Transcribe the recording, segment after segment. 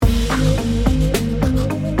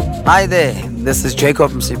Hi there, this is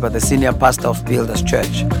Jacob Msipha, the senior pastor of Builders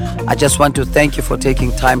Church. I just want to thank you for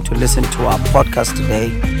taking time to listen to our podcast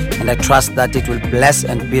today, and I trust that it will bless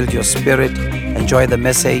and build your spirit. Enjoy the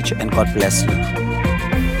message, and God bless you.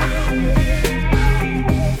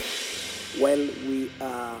 Well, we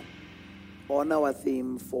are on our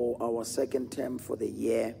theme for our second term for the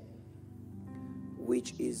year,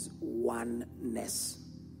 which is oneness.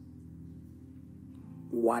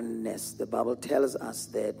 Oneness. The Bible tells us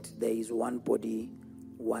that there is one body,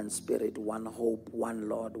 one spirit, one hope, one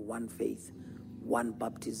Lord, one faith, one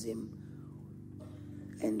baptism,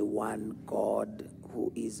 and one God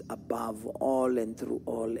who is above all and through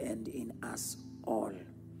all and in us all.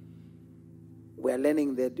 We are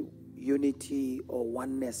learning that unity or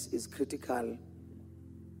oneness is critical,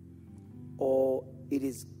 or it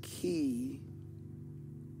is key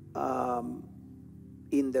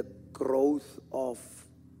in the growth of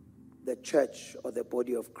the church or the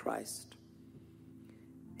body of Christ.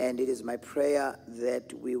 And it is my prayer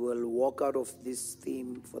that we will walk out of this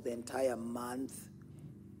theme for the entire month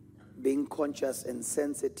being conscious and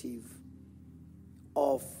sensitive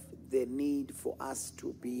of the need for us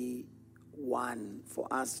to be one, for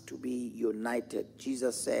us to be united.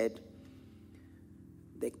 Jesus said,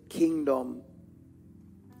 the kingdom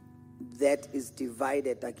that is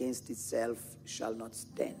divided against itself shall not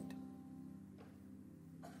stand.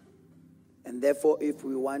 And therefore, if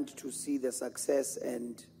we want to see the success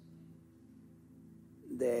and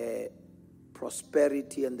the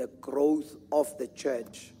prosperity and the growth of the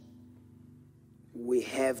church, we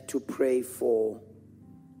have to pray for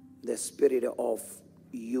the spirit of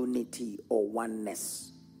unity or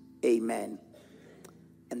oneness. Amen.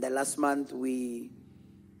 And the last month we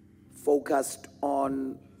focused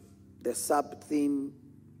on the sub-theme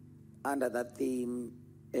under that theme,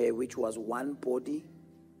 which was one body.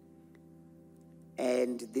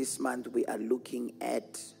 And this month we are looking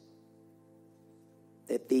at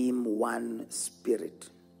the theme one spirit,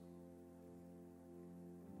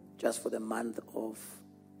 just for the month of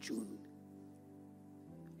June.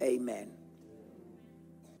 Amen.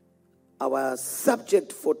 Our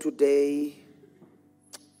subject for today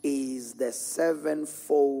is the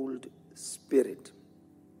sevenfold spirit.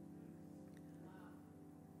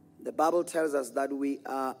 The Bible tells us that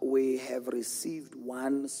we have received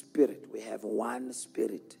one spirit. We have one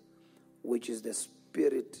spirit, which is the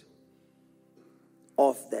spirit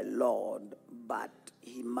of the Lord, but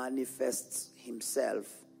he manifests himself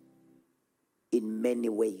in many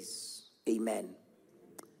ways. Amen.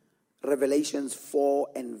 Revelations 4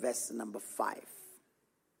 and verse number 5.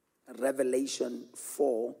 Revelation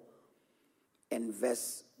 4 and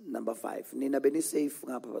verse number 5. Nina beni safe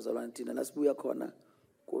ngapha bazalwane thina lasibuya khona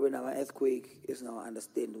kube nama earthquake esingawa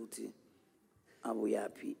understand ukuthi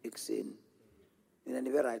abuyaphi ekseni. Nina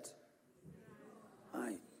nibe right?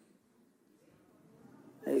 Hayi.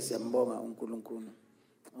 Siyambonga uNkulunkulu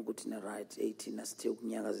ukuthi na right 18 sithe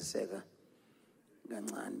ukunyakaziseka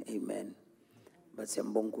kancane. Amen. But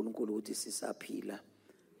siyambonga uNkulunkulu ukuthi sisaphila.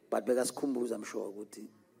 But beka sikhumbuza I'm sure ukuthi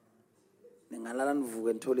ningalala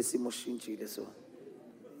nivuke nithole isimo shintshile, so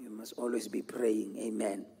you must always be praying.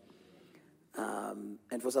 Amen.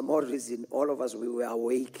 And for some odd reason, all of us, we were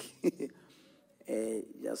awake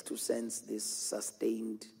just to sense this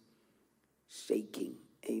sustained shaking.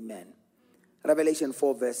 Amen. Revelation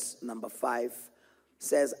 4 verse number 5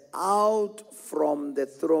 says, out from the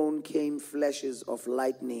throne came flashes of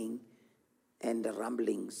lightning and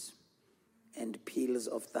rumblings and peals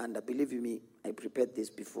of thunder. Believe you me, I prepared this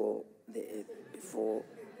before the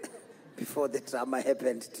drama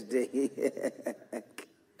happened today.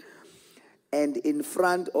 And in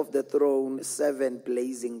front of the throne, 7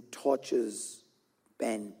 blazing torches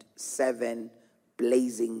burned. 7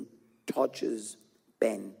 blazing torches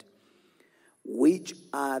burned, which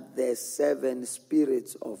are the 7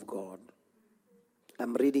 spirits of God.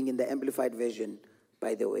 I'm reading in the Amplified Version,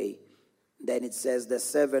 by the way. Then it says the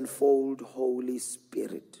sevenfold Holy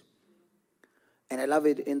Spirit. And I love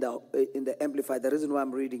it in the Amplified. The reason why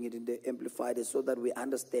I'm reading it in the Amplified is so that we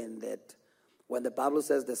understand that when the Bible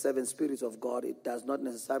says the 7 spirits of God, it does not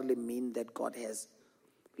necessarily mean that God has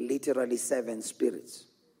literally 7 spirits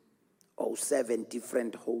or 7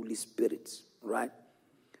 different Holy Spirits, right?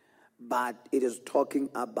 But it is talking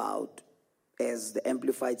about, as the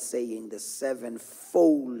Amplified saying, the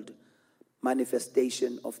sevenfold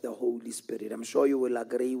manifestation of the Holy Spirit. I'm sure you will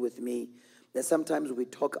agree with me that sometimes we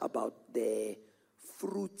talk about the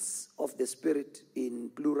fruits of the Spirit in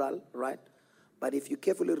plural, right? But if you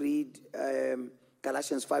carefully read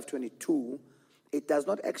Galatians 5:22, it does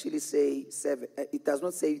not actually say it does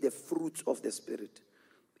not say the fruits of the Spirit.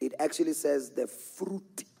 It actually says the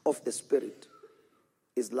fruit of the Spirit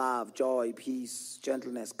is love, joy, peace,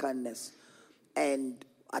 gentleness, kindness. And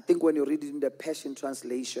I think when you read it in the Passion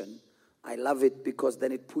Translation, I love it because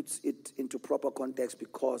then it puts it into proper context,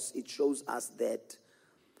 because it shows us that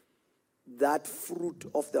that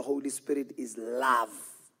fruit of the Holy Spirit is love.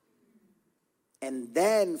 And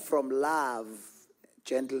then from love,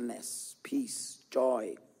 gentleness, peace,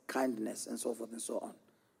 joy, kindness, and so forth and so on.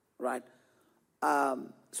 Right?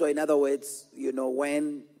 So in other words,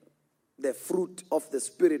 when the fruit of the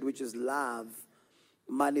Spirit, which is love,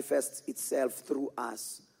 manifests itself through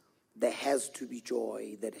us, there has to be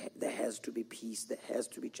joy, there has to be peace, there has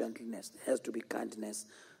to be gentleness, there has to be kindness,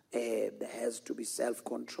 there has to be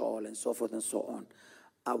self-control, and so forth and so on.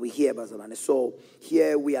 Are we here, Bazalwane? So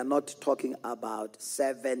here we are not talking about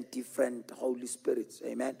 7 different Holy Spirits,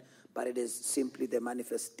 amen? But it is simply the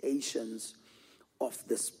manifestations of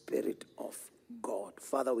the Spirit of God.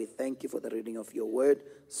 Father, we thank you for the reading of your word.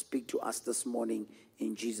 Speak to us this morning.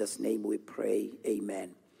 In Jesus' name we pray,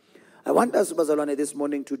 amen. I want us, Bazalwane, this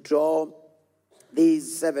morning to draw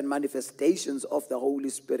these 7 manifestations of the Holy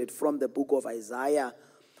Spirit from the book of Isaiah,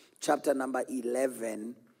 chapter number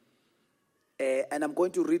 11. And I'm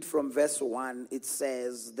going to read from verse 1. It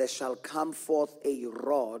says, there shall come forth a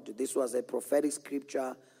rod. This was a prophetic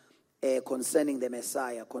scripture concerning the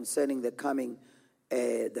Messiah, concerning the coming,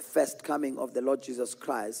 the first coming of the Lord Jesus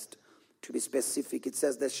Christ. To be specific, it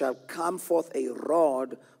says, there shall come forth a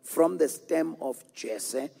rod from the stem of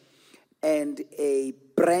Jesse, and a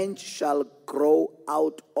branch shall grow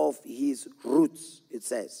out of his roots, it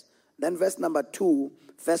says. Then verse number 2,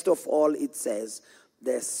 first of all, it says,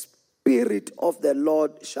 the Spirit of the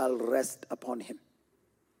Lord shall rest upon him.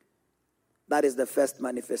 That is the first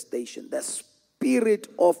manifestation. The Spirit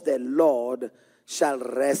of the Lord shall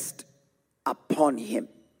rest upon him.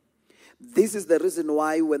 This is the reason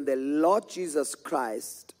why when the Lord Jesus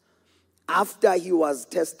Christ, after he was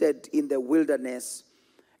tested in the wilderness,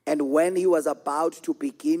 and when he was about to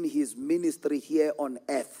begin his ministry here on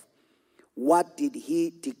earth, what did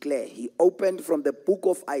he declare? He opened from the book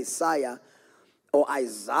of Isaiah, or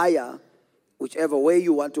Isaiah, whichever way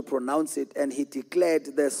you want to pronounce it, and he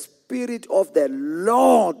declared, the Spirit of the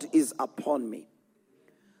Lord is upon me.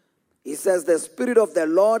 He says, the Spirit of the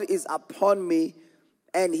Lord is upon me,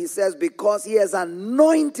 and he says, because he has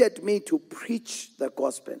anointed me to preach the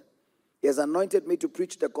gospel. He has anointed me to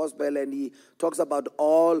preach the gospel, and he talks about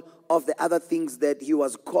all of the other things that he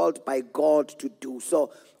was called by God to do.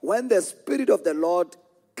 So when the Spirit of the Lord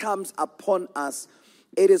comes upon us,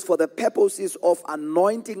 it is for the purposes of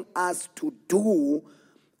anointing us to do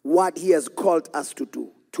what he has called us to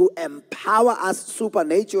do, to empower us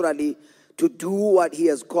supernaturally to do what he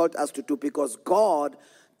has called us to do, because God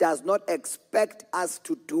does not expect us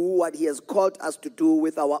to do what he has called us to do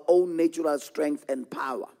with our own natural strength and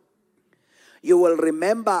power. You will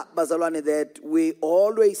remember, Bazalwane, that we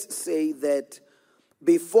always say that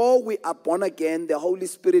before we are born again, the Holy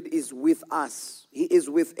Spirit is with us. He is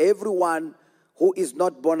with everyone who is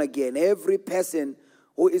not born again. Every person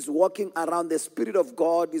who is walking around, the Spirit of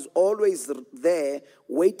God is always there,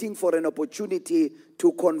 waiting for an opportunity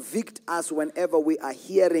to convict us whenever we are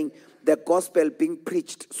hearing the gospel being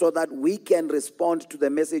preached, so that we can respond to the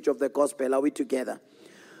message of the gospel. Are we together?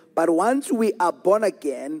 But once we are born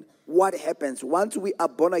again, what happens? Once we are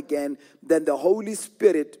born again, then the Holy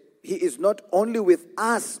Spirit, he is not only with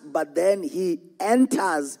us, but then he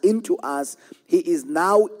enters into us. He is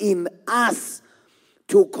now in us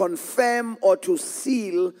to confirm or to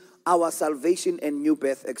seal our salvation and new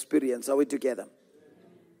birth experience. Are we together?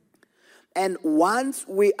 And once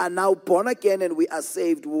we are now born again and we are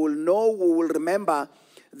saved, we will remember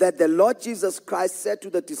that the Lord Jesus Christ said to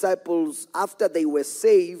the disciples after they were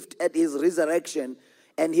saved at his resurrection,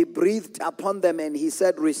 and he breathed upon them and he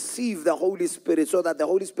said, receive the Holy Spirit, so that the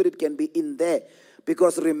Holy Spirit can be in there.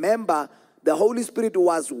 Because remember, the Holy Spirit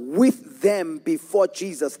was with them before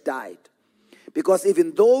Jesus died. Because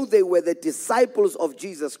even though they were the disciples of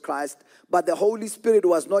Jesus Christ, but the Holy Spirit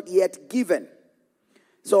was not yet given.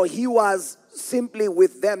 So he was simply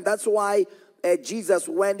with them. That's why Jesus,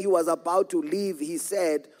 when he was about to leave, he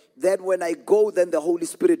said that when I go, then the Holy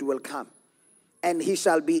Spirit will come and he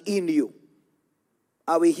shall be in you.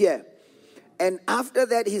 Are we here? And after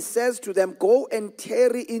that, he says to them, go and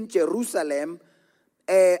tarry in Jerusalem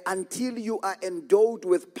until you are endowed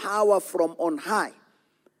with power from on high.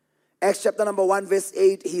 Acts chapter number 1, verse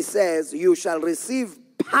 8, he says, you shall receive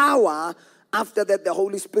power after that the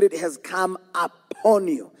Holy Spirit has come upon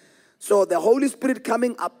you. So the Holy Spirit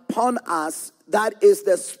coming upon us, that is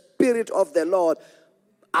the Spirit of the Lord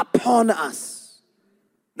upon us.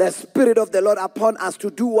 The Spirit of the Lord upon us to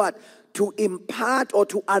do what? to impart or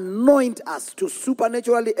to anoint us, to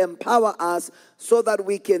supernaturally empower us so that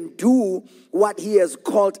we can do what he has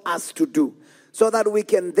called us to do. So that we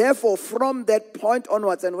can therefore, from that point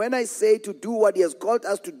onwards, and when I say to do what he has called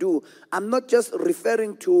us to do, I'm not just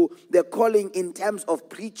referring to the calling in terms of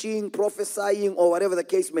preaching, prophesying, or whatever the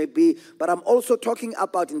case may be, but I'm also talking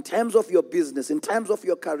about in terms of your business, in terms of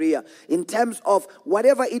your career, in terms of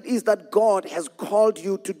whatever it is that God has called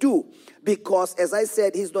you to do. Because, as I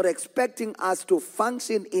said, he's not expecting us to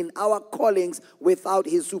function in our callings without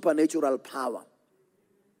his supernatural power.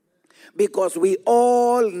 Because we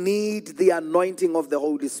all need the anointing of the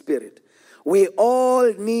Holy Spirit. We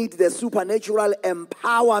all need the supernatural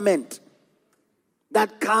empowerment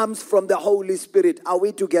that comes from the Holy Spirit. Are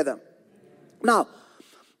we together? Now,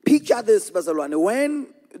 picture this, Barcelona. When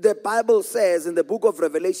the Bible says in the book of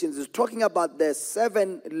Revelations, it's talking about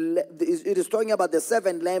it is talking about the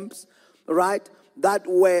 7 lamps, right, that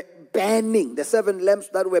were burning, the 7 lamps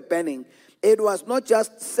that were burning. It was not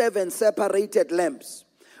just 7 separated lamps,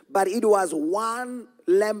 but it was one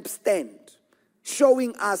lampstand,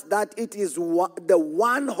 showing us that it is the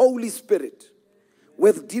one Holy Spirit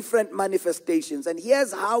with different manifestations. And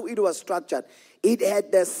here's how it was structured. It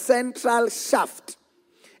had the central shaft.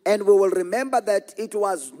 And we will remember that it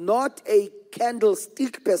was not a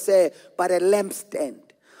candlestick per se, but a lampstand.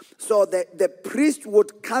 So the priest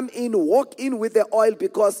would come in, walk in with the oil,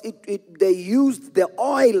 because they used the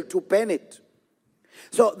oil to burn it.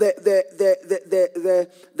 So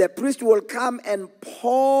the priest will come and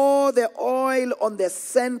pour the oil on the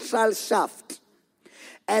central shaft.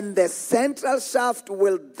 And the central shaft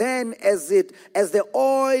will then, as the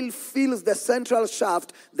oil fills the central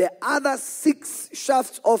shaft, the other 6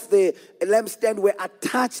 shafts of the lampstand were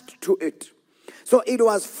attached to it. So it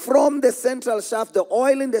was from the central shaft, the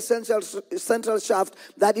oil in the central shaft,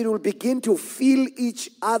 that it will begin to fill each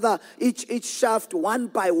shaft one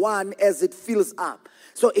by one as it fills up.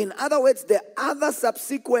 So in other words, the other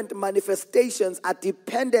subsequent manifestations are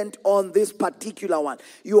dependent on this particular one.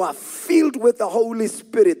 You are filled with the Holy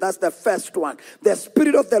Spirit. That's the first one. The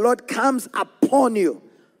Spirit of the Lord comes upon you.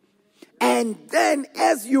 And then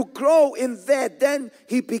as you grow in that, then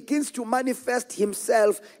he begins to manifest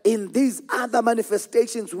himself in these other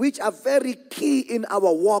manifestations, which are very key in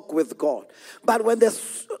our walk with God. But when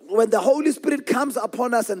the Holy Spirit comes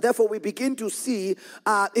upon us, and therefore we begin to see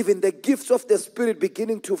even the gifts of the Spirit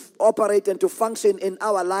beginning to operate and to function in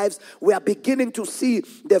our lives, we are beginning to see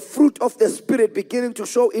the fruit of the Spirit beginning to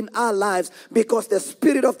show in our lives, because the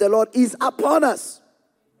Spirit of the Lord is upon us,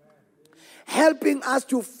 helping us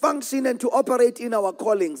to function and to operate in our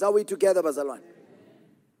callings. Are we together, Bazalwan?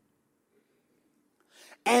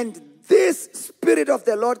 And this Spirit of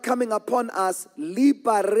the Lord coming upon us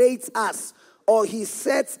liberates us, or he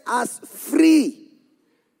sets us free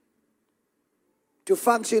to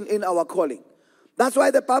function in our calling. That's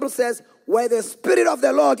why the Bible says, where the Spirit of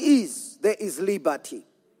the Lord is, there is liberty.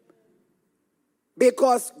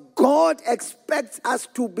 Because God expects us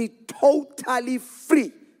to be totally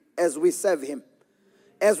free as we serve him,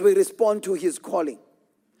 as we respond to his calling.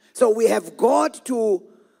 So we have got to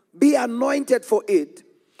be anointed for it,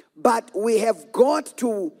 but we have got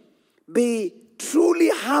to be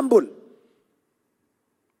truly humble,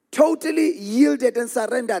 totally yielded and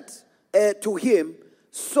surrendered to him,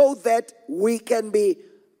 so that we can be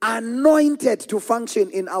anointed to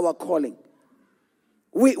function in our calling.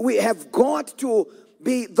 We have got to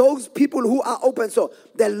be those people who are open. So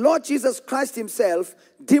the Lord Jesus Christ himself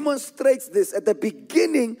demonstrates this at the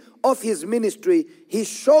beginning of his ministry. He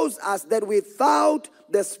shows us that without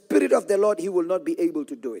the Spirit of the Lord, he will not be able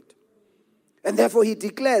to do it. And therefore he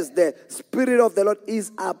declares, the Spirit of the Lord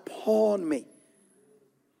is upon me.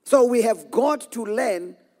 So we have got to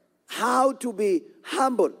learn how to be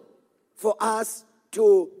humble for us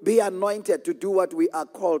to be anointed to do what we are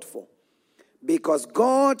called for. Because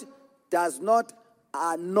God does not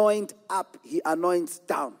anoint up, he anoints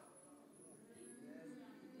down.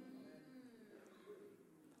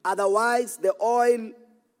 Otherwise, the oil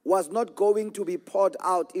was not going to be poured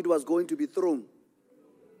out, it was going to be thrown.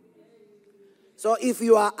 So if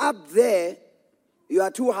you are up there, you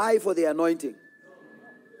are too high for the anointing.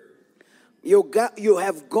 You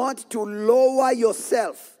have got to lower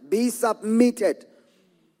yourself, be submitted,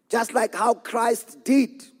 just like how Christ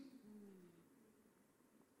did.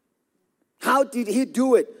 How did he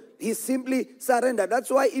do it? He simply surrendered. That's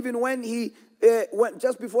why even when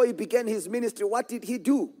just before he began his ministry, what did he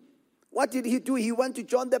do? What did he do? He went to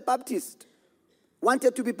John the Baptist,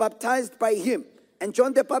 wanted to be baptized by him. And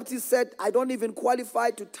John the Baptist said, I don't even qualify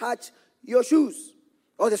to touch your shoes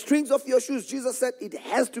or the strings of your shoes. Jesus said it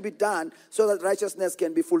has to be done so that righteousness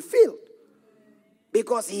can be fulfilled.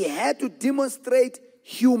 Because he had to demonstrate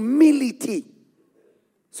humility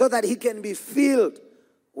so that he can be filled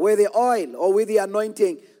with the oil or with the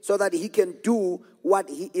anointing so that he can do what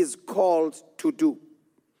he is called to do.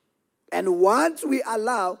 And once we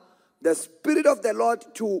allow the Spirit of the Lord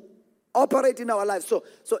to operate in our lives. So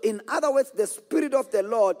in other words, the Spirit of the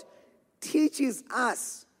Lord teaches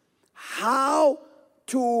us how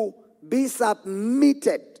to be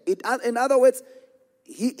submitted. In other words,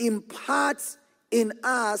 he imparts in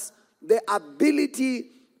us the ability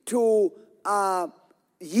to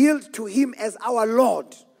yield to him as our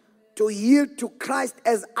Lord, to yield to Christ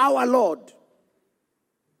as our Lord.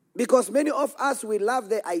 Because many of us, we love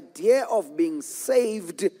the idea of being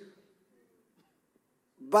saved,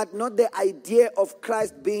 but not the idea of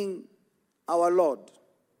Christ being our Lord.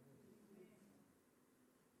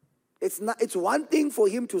 It's one thing for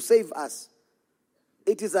him to save us.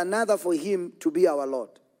 It is another for him to be our Lord.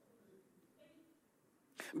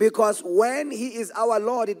 Because when he is our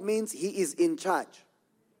Lord, it means he is in charge.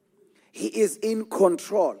 He is in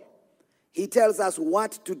control. He tells us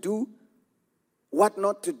what to do, what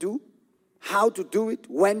not to do, how to do it,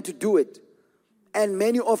 when to do it. And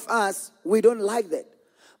many of us, we don't like that.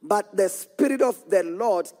 But the Spirit of the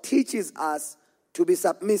Lord teaches us to be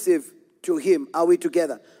submissive to him. Are we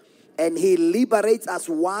together? And he liberates us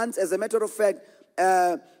once. As a matter of fact,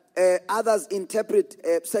 others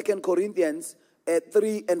interpret 2 Corinthians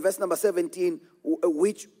 3 and verse number 17,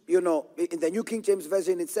 which, in the New King James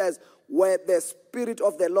Version, it says, where the Spirit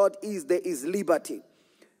of the Lord is, there is liberty.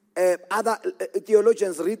 Other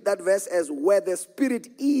theologians read that verse as, where the Spirit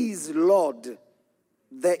is Lord,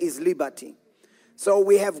 there is liberty. So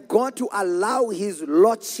we have got to allow his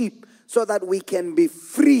lordship so that we can be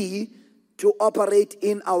free to operate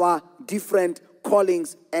in our different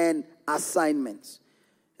callings and assignments.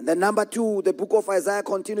 And then number 2, the book of Isaiah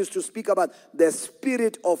continues to speak about the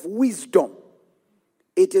spirit of wisdom.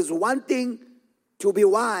 It is one thing to be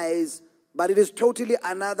wise, but it is totally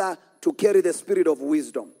another to carry the spirit of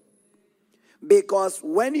wisdom. Because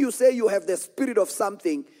when you say you have the spirit of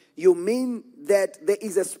something, you mean that there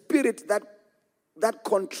is a spirit that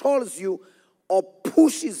controls you or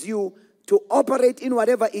pushes you to operate in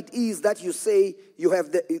whatever it is that you say you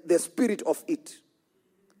have the spirit of it.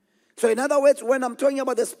 So in other words, when I'm talking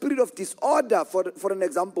about the spirit of disorder, for an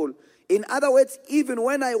example, in other words, even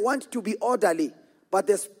when I want to be orderly, but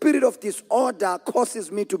the spirit of disorder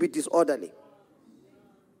causes me to be disorderly.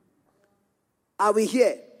 Are we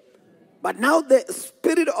here? But now the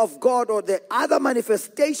Spirit of God, or the other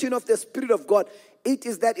manifestation of the Spirit of God, it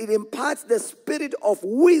is that it imparts the spirit of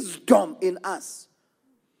wisdom in us.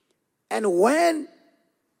 And when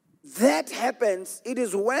that happens, it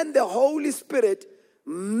is when the Holy Spirit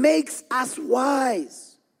makes us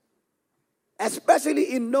wise,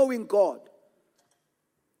 especially in knowing God.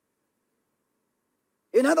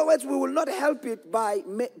 In other words, we will not help it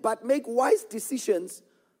but make wise decisions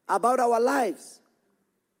about our lives.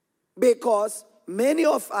 Because many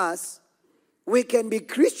of us, we can be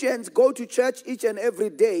Christians, go to church each and every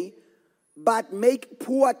day, but make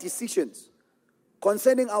poor decisions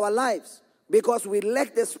concerning our lives because we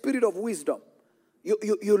lack the spirit of wisdom.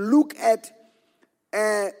 You look at,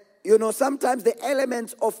 sometimes the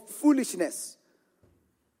elements of foolishness.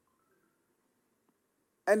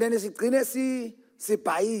 And then it's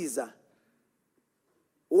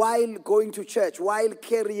while going to church, while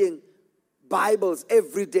carrying Bibles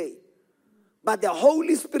every day. But the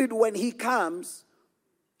Holy Spirit, when he comes,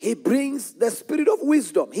 he brings the spirit of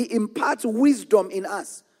wisdom. He imparts wisdom in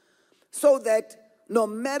us. So that no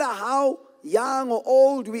matter how young or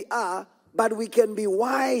old we are, but we can be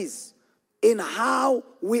wise in how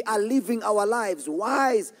we are living our lives,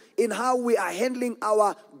 wise in how we are handling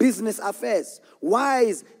our business affairs,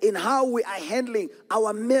 wise in how we are handling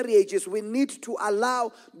our marriages. We need to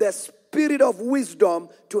allow the spirit of wisdom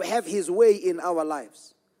to have his way in our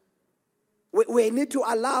lives. We need to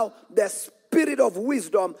allow the spirit of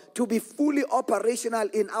wisdom to be fully operational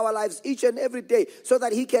in our lives each and every day so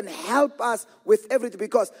that he can help us with everything.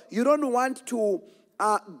 Because you don't want to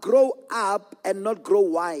grow up and not grow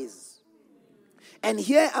wise. And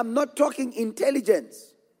here I'm not talking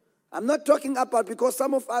intelligence. I'm not talking about, because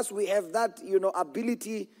some of us, we have that,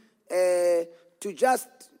 ability to just,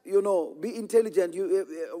 be intelligent.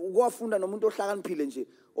 Go funda nomuntu ohlakaniphile nje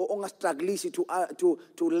ongastruggleishi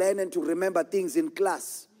to learn and to remember things in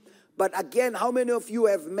class. But again, how many of you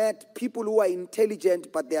have met people who are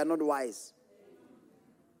intelligent but they are not wise?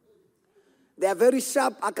 They are very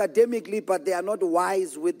sharp academically, but they are not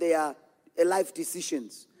wise with their life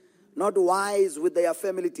decisions. not wise with their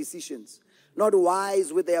family decisions, not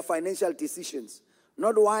wise with their financial decisions,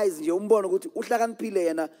 not wise nje umbona ukuthi uhlakaniphile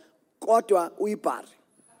yena kodwa uyibhari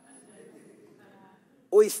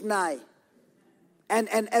uyisnayi.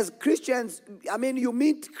 And as Christians, I mean, you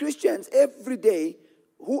meet Christians every day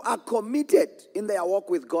who are committed in their walk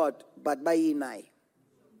with God, but by inai.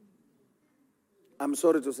 I'm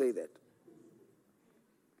sorry to say that.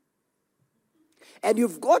 And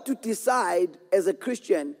you've got to decide as a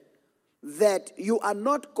Christian that you are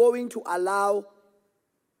not going to allow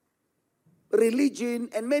religion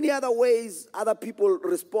and many other ways other people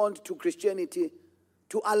respond to Christianity,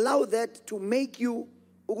 to allow that to make you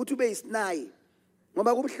ukuthi ube isnayi.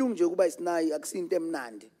 Ngoba kubuhlungu nje ukuba isnayi akusinto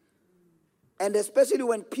emnandi. And especially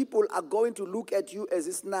when people are going to look at you as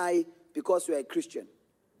isnayi because you are a Christian.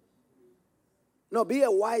 No, be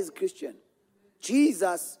a wise Christian.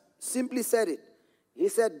 Jesus simply said it. He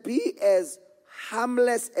said, be as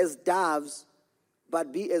harmless as doves,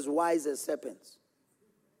 but be as wise as serpents.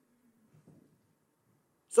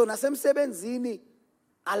 So nasemsebenzini,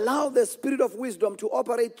 allow the spirit of wisdom to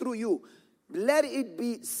operate through you. Let it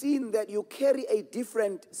be seen that you carry a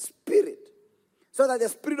different spirit, so that the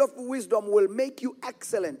spirit of wisdom will make you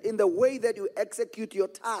excellent in the way that you execute your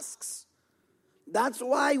tasks. That's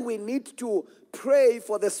why we need to pray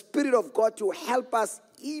for the Spirit of God to help us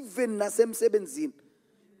even nasemsebenzini,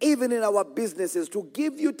 even in our businesses, to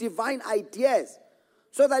give you divine ideas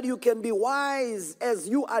so that you can be wise as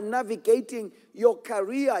you are navigating your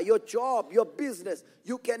career, your job, your business.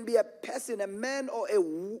 You can be a person, a man or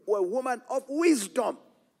a woman of wisdom,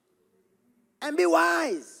 and be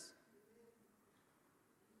wise.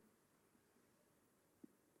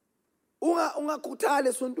 Ungakhuthali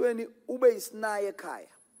esontweni ube isinayi ekhaya.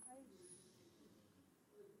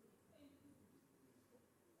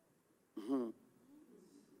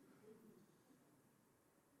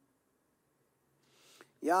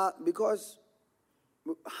 Yeah, because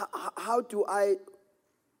what do I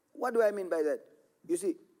mean by that? You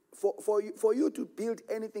see, for you to build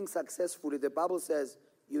anything successfully, the Bible says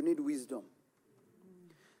you need wisdom.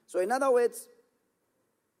 So in other words,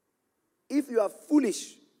 if you are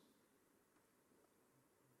foolish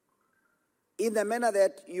in the manner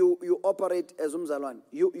that you operate as umzalwane,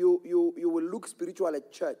 you will look spiritual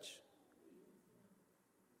at church,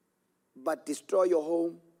 but destroy your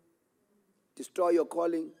home, destroy your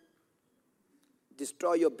calling,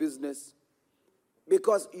 destroy your business,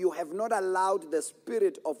 because you have not allowed the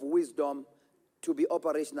spirit of wisdom to be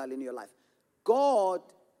operational in your life. God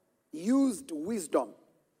used wisdom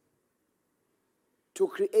to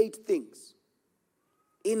create things.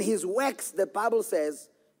 In his works, the Bible says,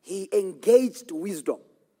 he engaged wisdom.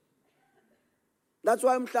 That's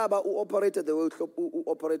why Msipha operated the way he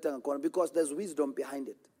operated, because there's wisdom behind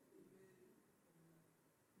it.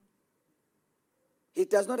 He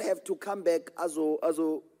does not have to come back azo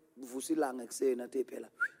vusilanga kusena tephela.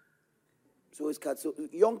 So it's cut. So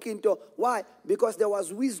yonkinto. Why? Because there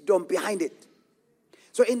was wisdom behind it.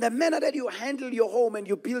 So in the manner that you handle your home and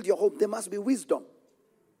you build your home, there must be wisdom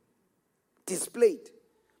displayed.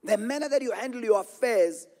 The manner that you handle your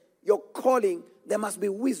affairs, your calling, there must be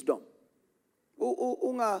wisdom.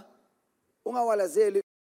 Ungawalazeli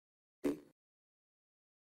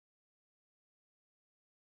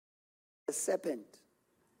a serpent.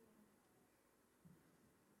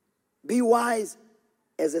 Be wise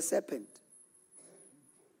as a serpent.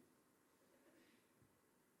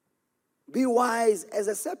 Be wise as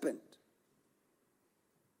a serpent.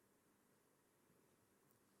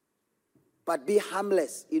 But be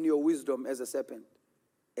harmless in your wisdom as a serpent,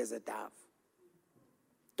 as a dove.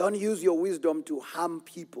 Don't use your wisdom to harm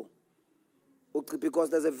people. Because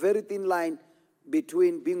there's a very thin line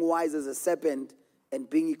between being wise as a serpent and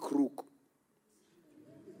being a crook.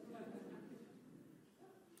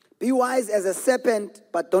 Be wise as a serpent,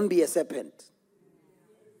 but don't be a serpent.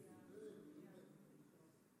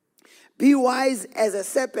 Be wise as a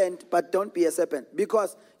serpent, but don't be a serpent.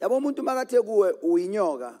 Because yabo umuntu makathe kuwe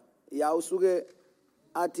uyinyoka, ya usuke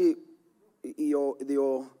athi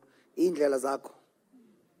iyo indlela zakho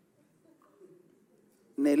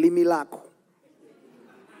nelimi lakho.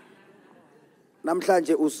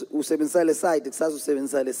 Namhlanje usebenzisa le side, kusasa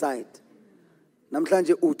usebenzisa le side.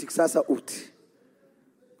 Namhlanje uthi kusasa uthi.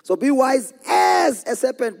 So be wise as a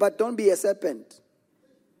serpent, but don't be a serpent.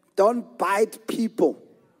 Don't bite people.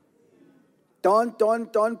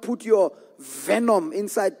 Don't put your venom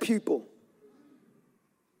inside people.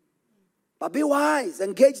 But be wise.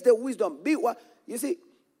 Engage the wisdom. Be wise. You see,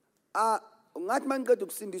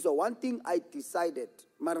 one thing I decided,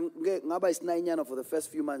 for the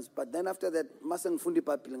first few months, but then after that,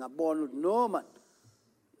 no man.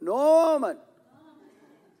 No, man.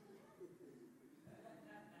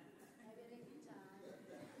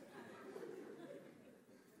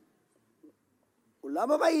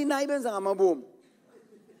 Laba bayinayi benza ngamabomu.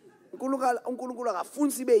 uNkulunkulu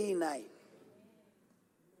akafuni sibe yinayi.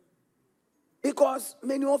 Because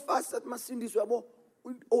many of us that masindiswe yabo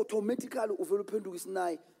automatically uvela uphenduka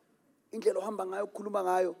isinayi. Indlela ohamba ngayo ukukhuluma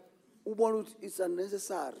ngayo ubona ukuthi it's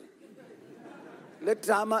unnecessary. Le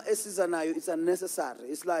drama esiza nayo it's unnecessary.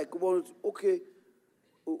 It's like ubona ukuthi okay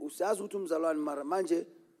usiyazi ukuthi umzalwane mara manje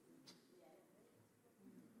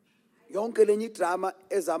yonke lenye drama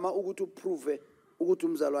ezama ukuthi uprove ukuthi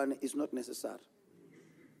umzalwane is not necessary.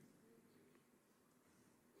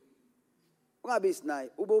 Ungabe isinayi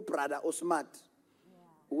ube ubrother osmart.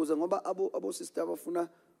 Ukuze ngoba abo sister bafuna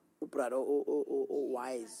ubrother o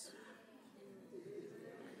wise.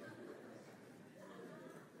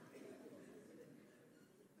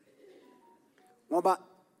 Ngoba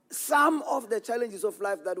some of the challenges of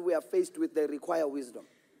life that we are faced with, they require wisdom.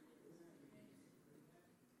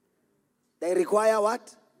 They require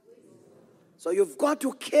what? So you've got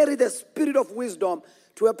to carry the spirit of wisdom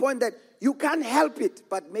to a point that you can't help it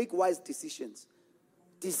but make wise decisions.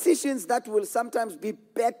 Decisions that will sometimes be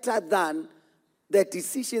better than the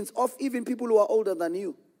decisions of even people who are older than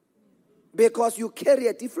you. Because you carry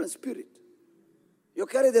a different spirit. You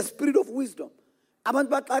carry the spirit of wisdom.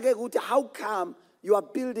 How come you are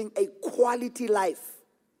building a quality life?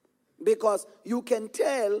 Because you can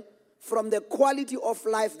tell from the quality of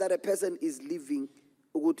life that a person is living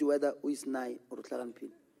whether is nai or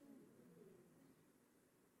uhlakaniphile.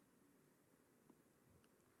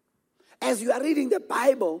 As you are reading the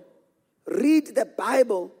Bible, read the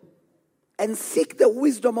Bible and seek the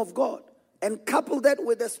wisdom of God. And couple that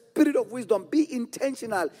with the spirit of wisdom. Be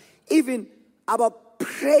intentional, even about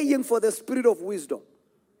praying for the spirit of wisdom.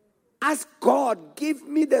 Ask God, give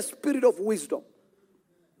me the spirit of wisdom.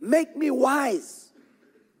 Make me wise.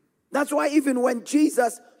 That's why even when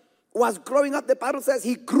Jesus was growing up, the Bible says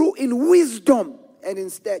he grew in wisdom and in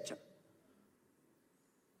stature.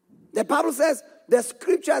 The Bible says the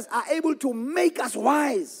scriptures are able to make us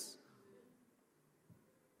wise.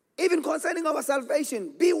 Even concerning our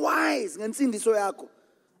salvation, be wise.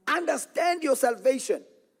 Understand your salvation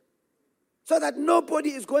so that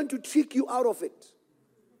nobody is going to trick you out of it.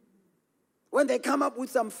 When they come up with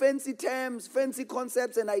some fancy terms, fancy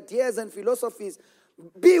concepts and ideas and philosophies,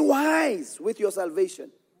 be wise with your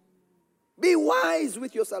salvation. Be wise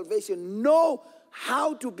with your salvation. Know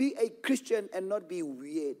how to be a Christian and not be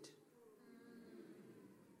weird.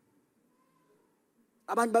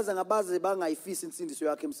 Abantu baze bangayifisi insindiso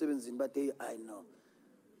yakhe emsebenzini but I know.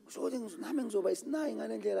 So nami ngizoba isinayi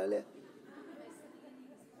ngale ndlela le.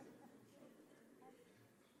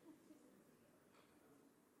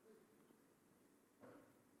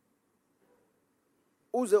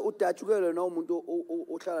 Uze udajukele na umuntu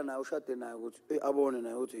ohlala naye ushade naye ukuthi abone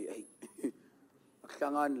naye ukuthi hey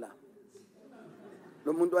akuhlangani la.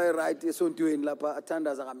 Lo muntu waye right esontweni lapha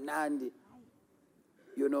athandaza kamnandi.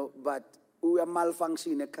 You know, but uya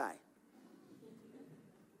malfunction ekhaya.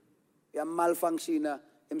 Ya malfunction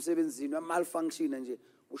emsebenzini, ya malfunction nje.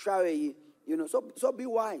 Ushawe you know, so be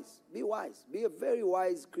wise. Be wise. Be a very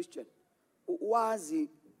wise Christian. Wazi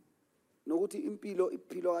nokuthi impilo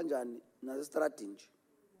iphilo kanjani nasestradini nje.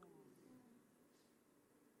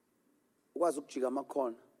 Wazi ukujika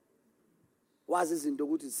amakhona. Wazi izinto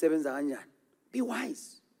ukuthi zisebenza kanjani. Be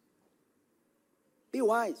wise. Be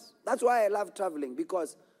wise. That's why I love traveling,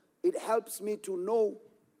 because it helps me to know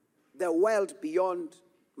the world beyond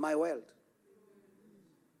my world.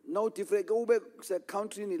 No different. Ube se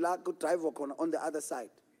country ni la go drive on the other side.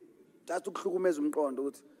 Just to kuhlukumeza umqondo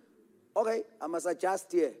ukuthi okay, I must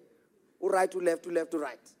adjust here. Right to left, to left to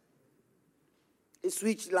right. A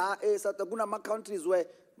switch la kuna ma countries where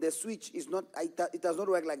the switch is not, it does not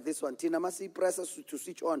work like this one. Tina masi press to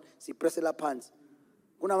switch on, si press la pants.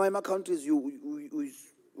 Kuna ma countries you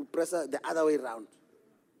press the other way around.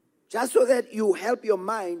 Just so that you help your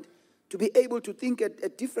mind to be able to think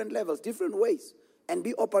at different levels, different ways, and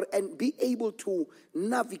be able to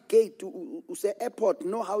navigate to say airport,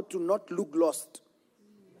 know how to not look lost.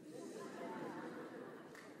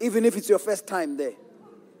 Even if it's your first time there.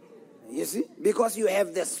 You see? Because you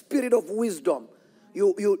have the spirit of wisdom.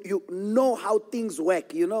 You know how things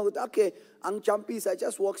work. You know, okay, ang champis, I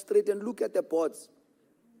just walk straight and look at the boards.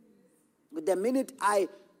 But the minute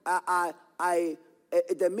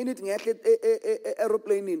the minute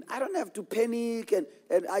aeroplane in, I don't have to panic and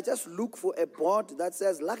I just look for a board that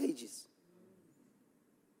says luggages.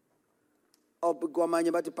 Or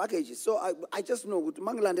packages. So I just know,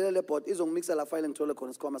 Mangalandela board is on mixer la file and toilet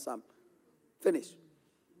corners, comma sam. Finish.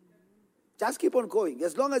 Just keep on going.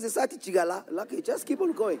 As long as it's at chigala, lucky, just keep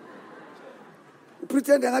on going.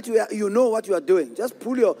 Pretend that you know what you are doing. Just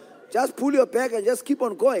pull your back and just keep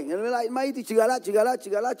on going. And we're like, maiti chigala,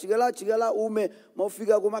 ume,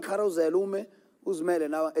 mofika kuma carousel, ume, uzmele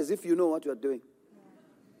now, as if you know what you are doing.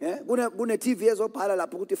 Yeah? Gune TV ezophala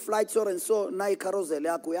lapho ukuthi flight so and so nayi carousel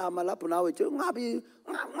yakho yama lapho nawe ungabi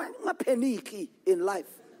panic in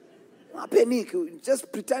life. Panic.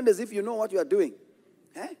 Just pretend as if you know what you are doing.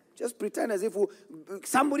 Eh? Just pretend as if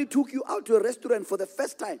somebody took you out to a restaurant for the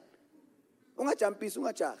first time.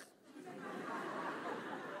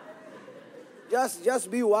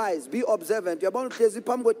 Just be wise, be observant. You're about to say,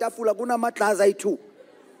 "Pamgo tafula kuna matlaza itu."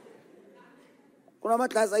 Kuna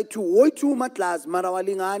matlaza itu. Woi tu matlaz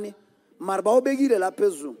marawalingani marba obegile la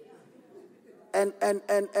pezu. And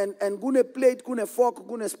gune plate, gune fork,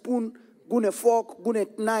 gune spoon, gune fork, gune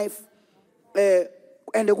knife.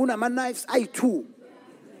 And the guna man knives I too.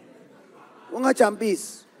 Unga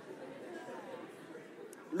champis.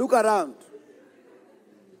 Look around.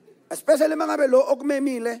 Especially mangabe lo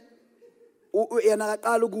okumemile yena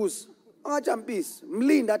akaqala ukuza. Unga champis.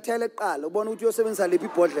 Mlinda thele qala ubona ukuthi uyosebenzisa lephi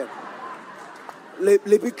ibhodlela.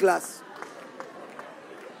 Lephi glass.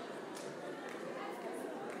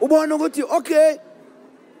 Ubona ukuthi okay.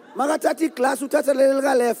 Makathatha iglass uthatha leli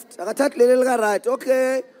lika left, akathatha leli lika right.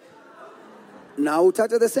 Okay. Now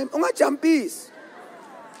uthatha the same. Unga champis.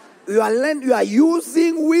 You are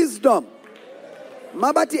using wisdom.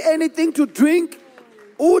 Mabati anything to drink.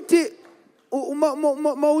 Uti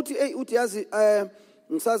yazi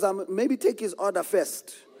maybe take his order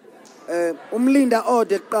first. Umlinda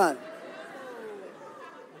order qala.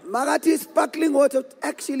 Magati sparkling water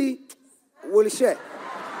actually will share.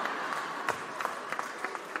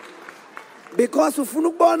 Because ufuna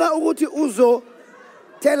ukubona ukuthi uzo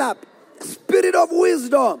tell up spirit of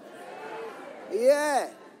wisdom. Yeah.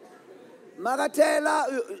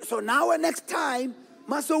 Magatela, so now next time,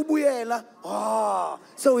 maso buyela.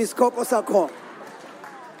 So is koko sakon.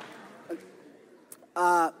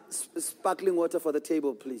 Sparkling water for the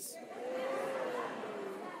table, please.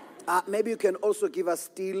 Maybe you can also give us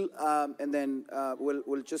steel, and then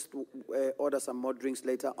we'll just order some more drinks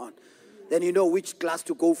later on. Then you know which glass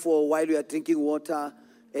to go for while you are drinking water.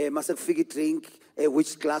 Must figure drink.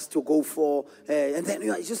 Which glass to go for, and then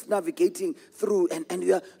you are just navigating through, and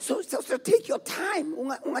you are so take your time.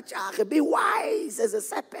 Be wise as a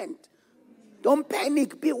serpent. Don't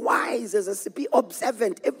panic. Be wise be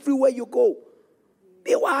observant everywhere you go.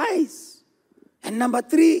 Be wise. And number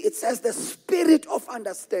 3, it says the spirit of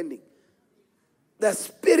understanding. The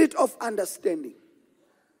spirit of understanding.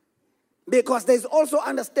 Because there is also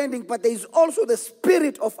understanding, but there is also the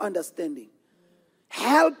spirit of understanding,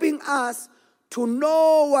 helping us to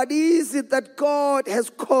know what is it that God has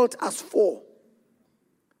called us for.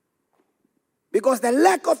 Because the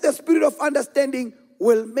lack of the spirit of understanding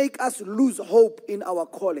will make us lose hope in our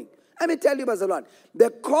calling. Let me tell you, Bazalwan,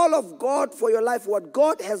 the call of God for your life, what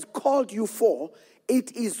God has called you for,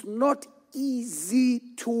 it is not easy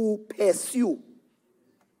to pursue.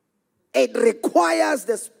 It requires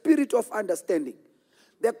the spirit of understanding.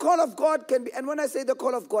 The call of God can be, and when I say the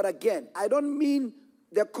call of God again, I don't mean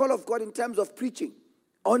the call of God in terms of preaching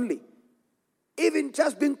only. Even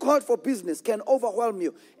just being called for business can overwhelm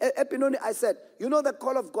you. Epinoni, I said, you know the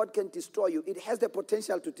call of God can destroy you. It has the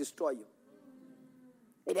potential to destroy you.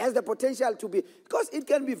 It has the potential to be, because it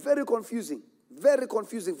can be very confusing, very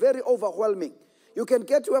overwhelming. You can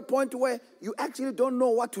get to a point where you actually don't know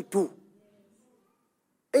what to do.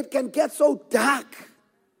 It can get so dark.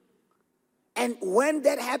 And when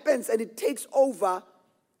that happens and it takes over,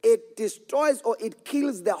 it destroys or it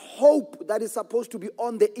kills the hope that is supposed to be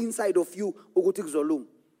on the inside of you.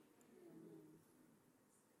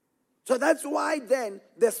 So that's why then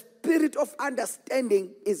the spirit of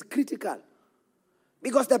understanding is critical.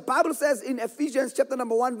 Because the Bible says in Ephesians chapter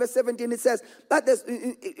number 1 verse 17, it says, that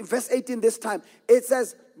in verse 18 this time, it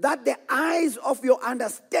says that the eyes of your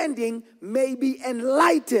understanding may be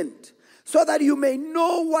enlightened, so that you may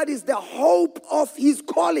know what is the hope of his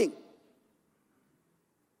calling.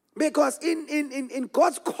 Because in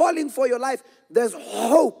God's calling for your life, there's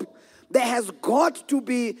hope. There has got to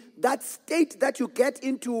be that state that you get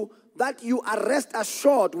into, that you are rest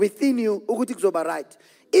assured within you, right?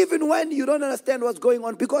 Even when you don't understand what's going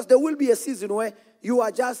on, because there will be a season where you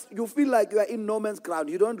feel like you are in no man's ground.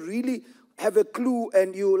 You don't really have a clue,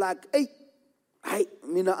 and you like, hey,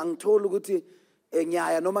 mina angtolo guti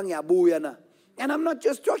nyaya noma ngiyabuya na. And I'm not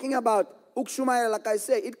just talking about ukshumaya, like I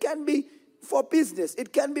say. It can be for business.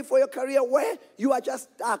 It can be for your career where you are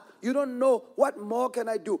just stuck. You don't know, what more can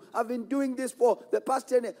I do? I've been doing this for the past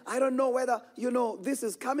 10 years. I don't know whether, this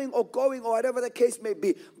is coming or going or whatever the case may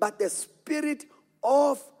be. But the spirit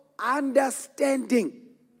of understanding,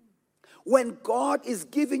 when God is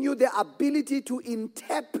giving you the ability to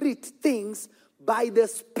interpret things by the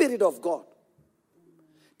Spirit of God,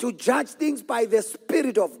 to judge things by the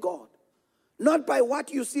Spirit of God, not by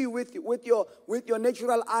what you see with your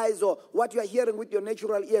natural eyes or what you are hearing with your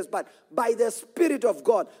natural ears, but by the Spirit of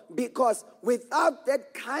God. Because without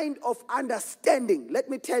that kind of understanding,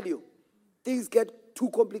 let me tell you, things get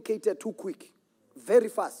too complicated too quick, very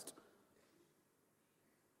fast.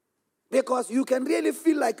 Because you can really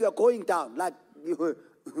feel like you're going down. Like,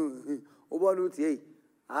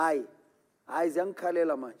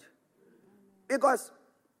 because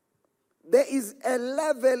there is a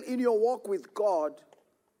level in your walk with God,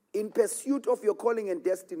 in pursuit of your calling and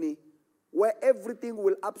destiny, where everything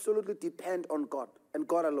will absolutely depend on God and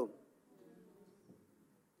God alone.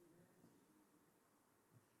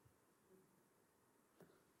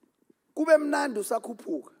 Kube mnandi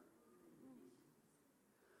usakhuphuka.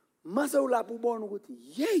 Mase ulapho ubona ukuthi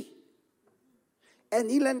yey. And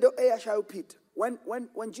ilento eyashayo Peter.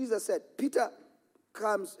 When Jesus said, Peter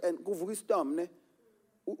comes and kuvuka istorm, ne?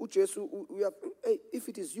 uJesu hey, if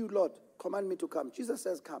it is you, Lord, command me to come. Jesus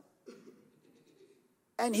says, come.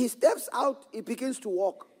 And he steps out, he begins to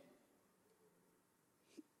walk.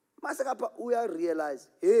 Mase kapha uya realize,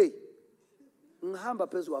 hey, ngihamba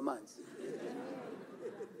phezu kwamanzi.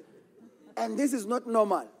 And this is not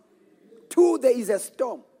normal. 2, there is a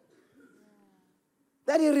storm.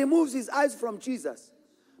 Then he removes his eyes from Jesus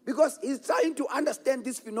because he's trying to understand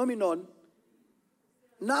this phenomenon.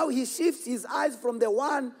 Now he shifts his eyes from the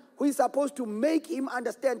one who is supposed to make him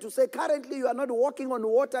understand, to say, currently you are not walking on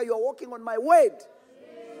water, you are walking on my word.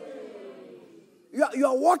 You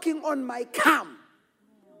are walking on my calm.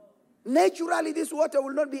 Naturally, this water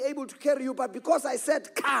will not be able to carry you, but because I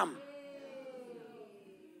said calm.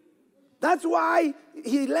 That's why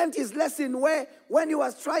he learned his lesson where when he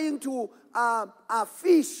was trying to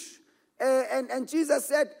fish, and Jesus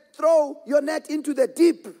said, throw your net into the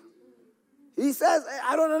deep. He says,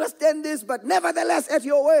 I don't understand this, but nevertheless at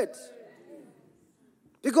your word.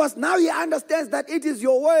 Because now he understands that it is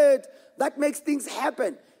your word that makes things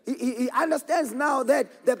happen. He understands now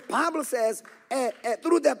that the Bible says,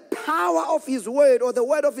 through the power of his word, or the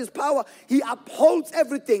word of his power, he upholds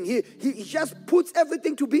everything. He just puts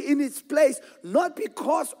everything to be in its place, not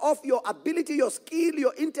because of your ability, your skill,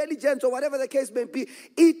 your intelligence, or whatever the case may be.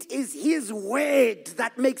 It is his word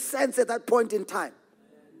that makes sense at that point in time.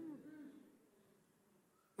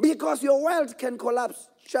 Because your world can collapse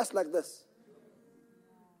just like this.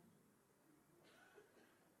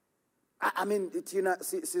 I mean, thina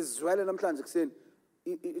sizwele namhlanje kuseni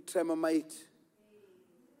itrema mayithi.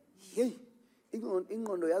 Hey,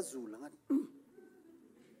 ingqondo yazula ngathi.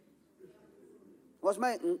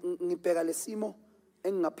 Ngosima ngibheka lesimo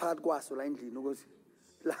engingaphakathi kwaso la endlini ukuthi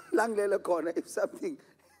la ngilele khona if something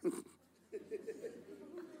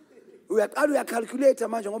uyaqala uyacalculate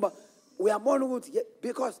manje ngoba uyabona ukuthi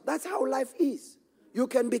because that's how life is. You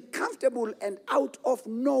can be comfortable and out of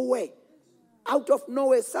nowhere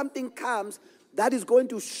something comes that is going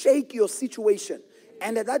to shake your situation.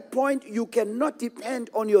 And at that point, you cannot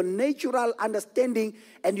depend on your natural understanding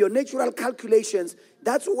and your natural calculations.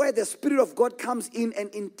 That's where the Spirit of God comes in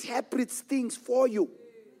and interprets things for you.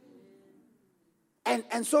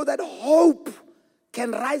 And so that hope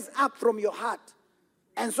can rise up from your heart.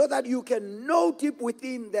 And so that you can know deep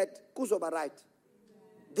within that kuzoba right.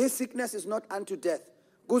 This sickness is not unto death.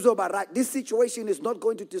 Kuzoba right. This situation is not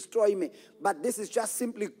going to destroy me. But this is just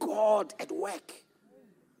simply God at work.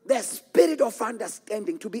 The spirit of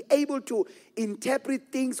understanding, to be able to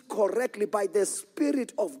interpret things correctly by the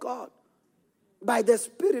Spirit of God. By the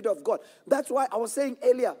Spirit of God. That's why I was saying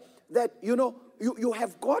earlier that, you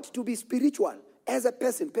have got to be spiritual as a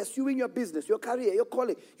person, pursuing your business, your career, your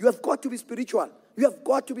calling. You have got to be spiritual. You have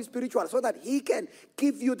got to be spiritual so that he can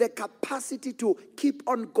give you the capacity to keep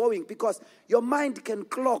on going, because your mind can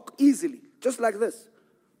clock easily, just like this.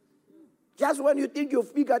 Just when you think you've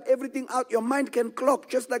figured everything out, your mind can clock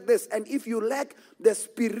just like this. And if you lack the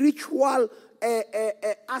spiritual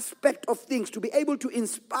aspect of things to be able to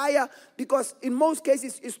inspire, because in most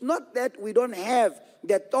cases, it's not that we don't have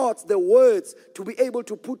the thoughts, the words to be able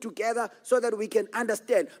to put together so that we can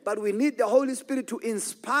understand. But we need the Holy Spirit to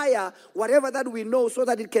inspire whatever that we know so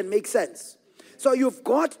that it can make sense. So you've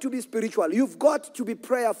got to be spiritual. You've got to be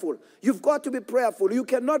prayerful. You've got to be prayerful. You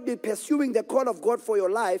cannot be pursuing the call of God for your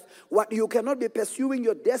life. You cannot be pursuing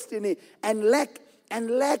your destiny and lack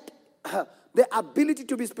the ability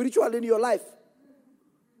to be spiritual in your life.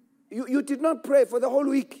 You did not pray for the whole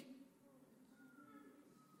week.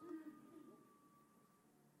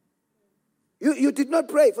 You did not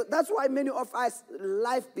pray. That's why many of us,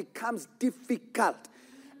 life becomes difficult.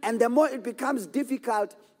 And the more it becomes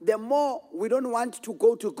difficult, the more we don't want to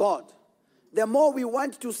go to God. The more we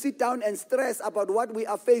want to sit down and stress about what we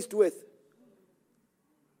are faced with.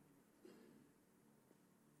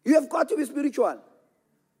 You have got to be spiritual.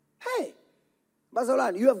 Hey,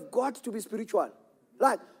 Basalan, you have got to be spiritual.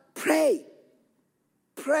 Like, pray.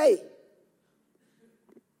 Pray.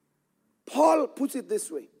 Paul puts it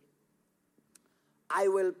this way. I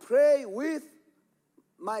will pray with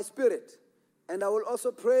my spirit, and I will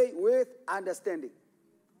also pray with understanding.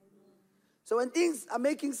 So when things are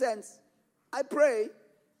making sense, I pray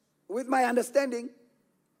with my understanding.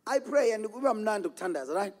 I pray, and I'm not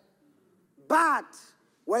right? But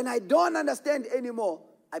when I don't understand anymore,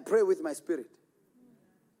 I pray with my spirit.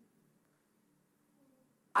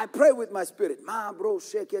 I pray with my spirit. Ma, bro,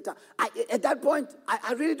 shake it. At that point,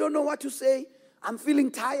 I really don't know what to say. I'm feeling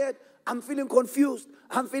tired. I'm feeling confused.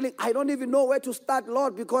 I don't even know where to start,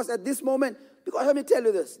 Lord, because at this moment, because let me tell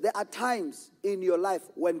you this, there are times in your life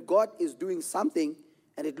when God is doing something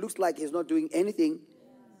and it looks like he's not doing anything,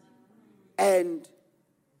 and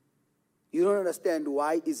you don't understand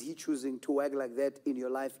why is he choosing to act like that in your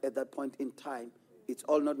life at that point in time. It's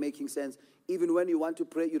all not making sense. Even when you want to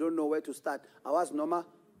pray, you don't know where to start. I was noma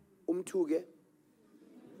umtuge,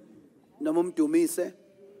 nomum dumise,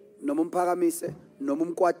 nomum paramise,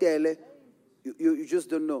 nomum kwatele. You just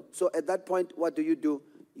don't know. So at that point, what do?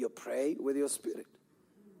 You pray with your spirit,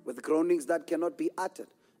 with groanings that cannot be uttered.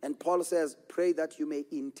 And Paul says, pray that you may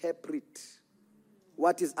interpret.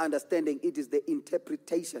 What is understanding? It is the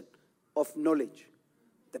interpretation of knowledge,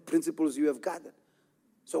 the principles you have gathered.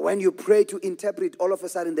 So when you pray to interpret, all of a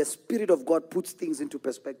sudden the Spirit of God puts things into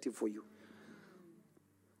perspective for you.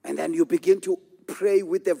 And then you begin to pray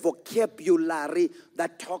with the vocabulary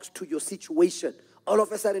that talks to your situation. All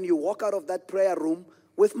of a sudden you walk out of that prayer room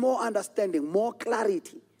with more understanding, more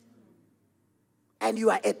clarity. And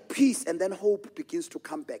you are at peace, and then hope begins to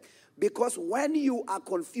come back. Because when you are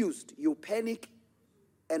confused, you panic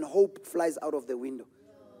and hope flies out of the window.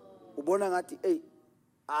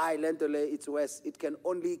 It's worse. It can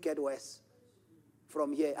only get worse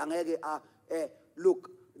from here.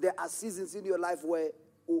 Look, there are seasons in your life where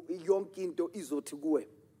you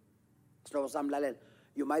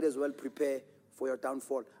might as well prepare for your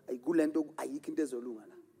downfall.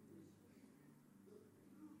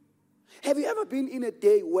 Have you ever been in a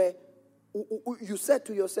day where you said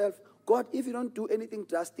to yourself, God, if you don't do anything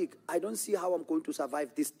drastic, I don't see how I'm going to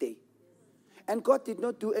survive this day. And God did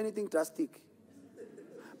not do anything drastic.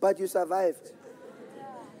 But you survived.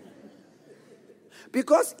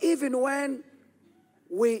 Because even when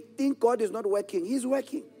we think God is not working, he's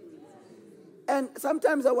working. And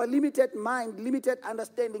sometimes our limited mind, limited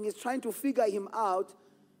understanding is trying to figure him out.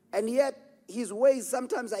 And yet his ways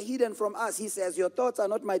sometimes are hidden from us. He says, your thoughts are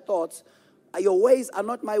not my thoughts. Your ways are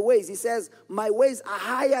not my ways. He says, my ways are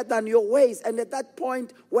higher than your ways. And at that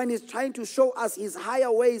point, when he's trying to show us his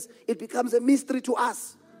higher ways, it becomes a mystery to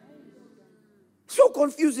us. So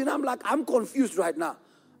confusing. I'm confused right now.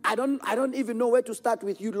 I don't even know where to start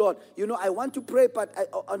with you, Lord. I want to pray, but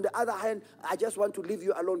on the other hand, I just want to leave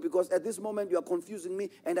you alone because at this moment you are confusing me,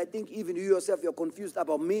 and I think even you yourself, you're confused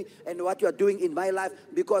about me and what you are doing in my life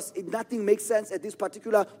because nothing makes sense at this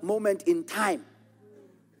particular moment in time.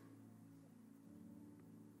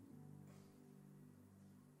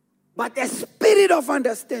 But the spirit of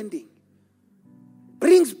understanding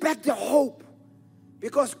brings back the hope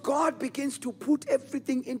because God begins to put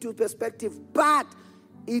everything into perspective, but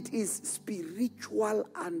it is spiritual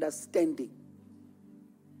understanding.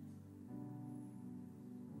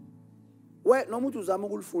 Where no mutu zama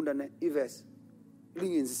ukulifunda ne iverse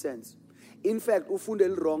lingenzi sense. In fact, ufunde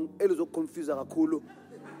wrong elizokuconfuse kakhulu.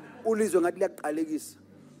 Ulizwe ngathi liyaqalekisa.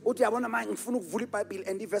 Uthi yabona manje ngifuna ukuvula iBhayibheli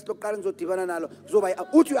and iverse lokuqala ngizodibana nalo kuzoba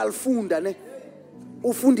uthi uyalifunda ne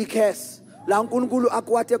ufunda ikhesi la uNkulunkulu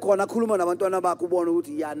akwathe khona akhuluma nabantwana bakho ubone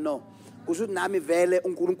ukuthi no kusho ukuthi nami vele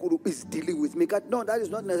uNkulunkulu is dealing with me. No, that is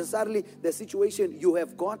not necessarily the situation. You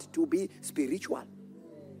have got to be spiritual.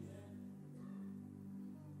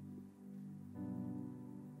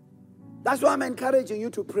 That's why I'm encouraging you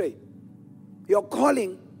to pray. Your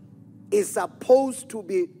calling is supposed to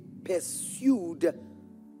be pursued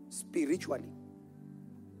spiritually.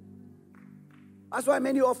 That's why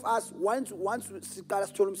many of us, once we start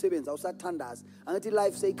stolen savings, our tandas, and until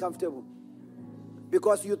life stay comfortable.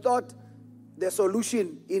 Because you thought the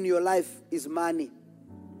solution in your life is money.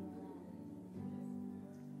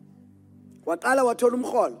 Waqala wathola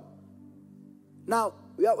umkholo. Now,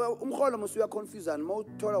 umkholo must we are confused and mo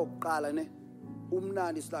thola uqala ne.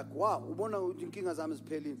 Umnandi is like, wow, ubona ukuthi inkinga zami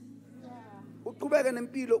ziphelile. Uqhubeka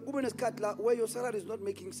nempilo kube nesikhathi la where your salary is not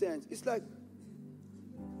making sense. It's like,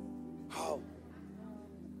 how?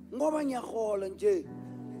 Ngoba ngiyahola nje.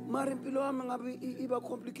 Mara impilo yami ngabe iba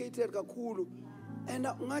complicated kakhulu. And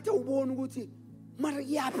ngathi ubona ukuthi mara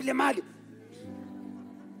yapi le mali.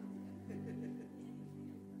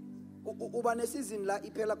 Uba nesizini la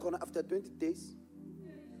iphela khona after 20 days.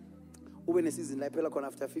 Ube nesizini la iphela khona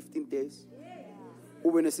after 15 days.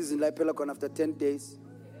 Ube nesizini la iphela khona after 10 days.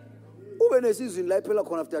 Ube nesizini la iphela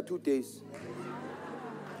khona after 2 days.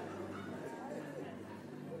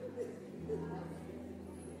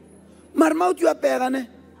 Marmaut you are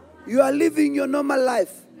you are living your normal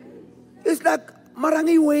life. It's like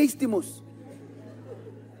marangi wastimos.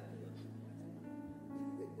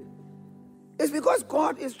 It's because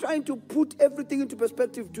God is trying to put everything into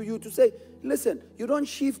perspective to you to say, listen, you don't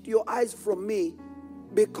shift your eyes from me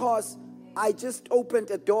because I just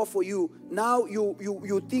opened a door for you. Now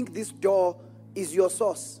you think this door is your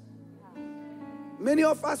source. Many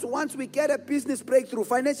of us, once we get a business breakthrough,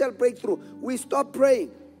 financial breakthrough, we stop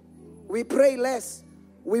praying. We pray less.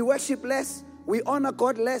 We worship less. We honor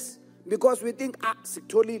God less because we think,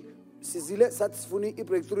 siktholi sizile satisfuni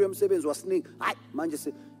ibreakthrough yomsebenzi wasini.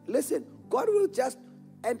 Manje listen, God will just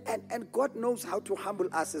and God knows how to humble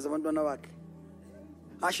us as abantwana bakhe.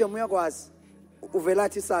 Ashe muyakwazi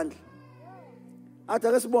uvelathi isandla. Athi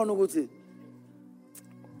ake sibone ukuthi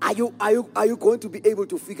are you going to be able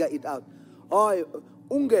to figure it out? Hayi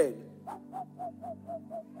ungene.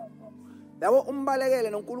 Yabo umbalekele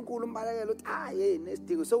noNkulunkulu umbalekele uthi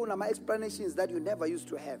nesidingo so unama explanations that you never used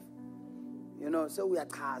to have. You know, so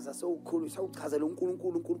uyachaza so ukhulu so uchazela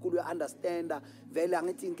uNkulunkulu you understand vele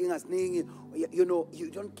angithi inkinga siningi, you know,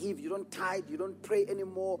 you don't give, you don't tithe, you don't pray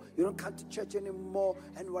anymore, you don't come to church anymore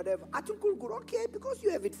and whatever. Athi uNkulunkulu, okay, because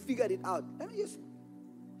you haven't figured it out, let me just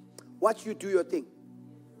watch you do your thing.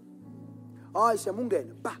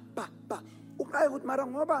 Siyamungena ba uqala ukuthi mara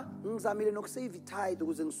ngoba ngizamile nokusave itithe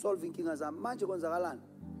ukuze ngisolve inkinga zami manje kwenzakalani?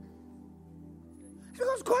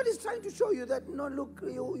 Because God is trying to show you that, no, look,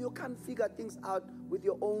 you can't figure things out with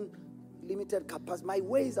your own limited capacity. My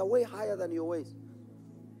ways are way higher than your ways.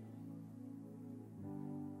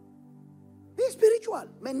 Be spiritual.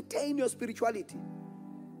 Maintain your spirituality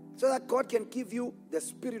so that God can give you the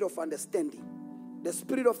spirit of understanding, the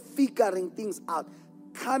spirit of figuring things out,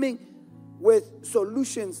 coming with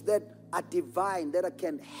solutions that are divine, that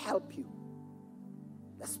can help you.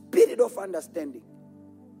 The spirit of understanding.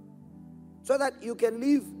 So that you can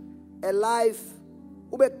live a life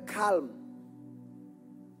ube calm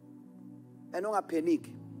and not panic.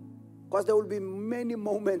 Because there will be many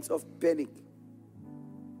moments of panic.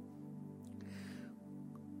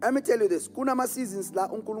 Let me tell you this. Kunama seasons la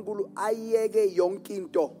uNkulunkulu ayeke yonke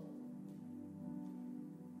into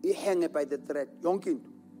ihenge by the thread. Yonke into.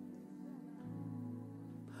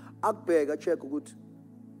 Akubheka check ukuthi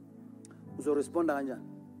uzoresponda kanjani.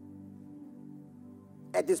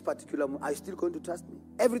 At this particular moment, are you still going to trust me?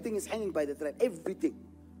 Everything is hanging by the thread. Everything.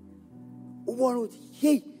 Ubona ukuthi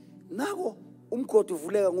hey, nako umgodi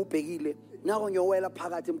uvuleka ngubhekile, nako ngiyowela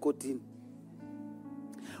phakathi emgodini.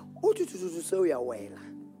 Uthi sewuyawela.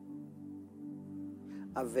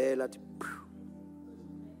 Avela athi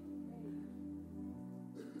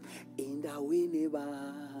indaweni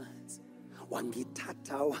ebanzi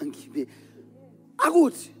wangithatha wangibe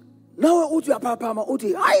akuthi nawe uthi uyaphaphama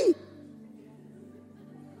uthi hayi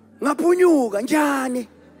ngaphunyuka njani.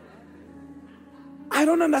 I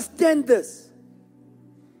don't understand this.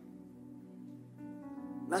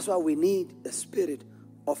 That's why we need the spirit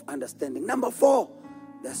of understanding. Number 4,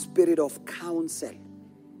 the spirit of counsel.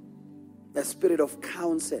 The spirit of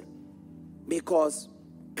counsel. Because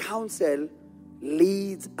counsel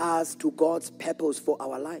leads us to God's purpose for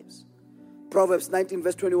our lives. Proverbs 19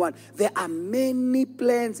 verse 21. There are many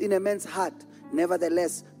plans in a man's heart.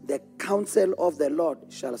 Nevertheless, the counsel of the Lord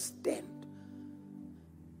shall stand.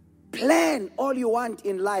 Plan all you want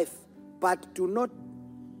in life, but do not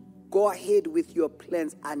go ahead with your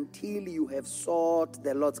plans until you have sought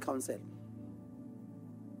the Lord's counsel.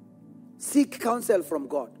 Seek counsel from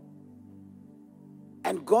God.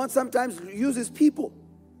 And God sometimes uses people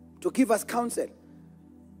to give us counsel.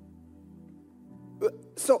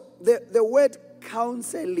 So the word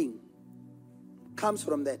counseling comes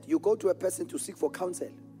from that. You go to a person to seek for counsel,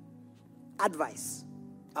 advice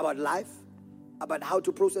about life, about how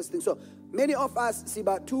to process things. So many of us see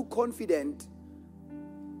about too confident,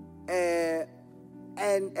 and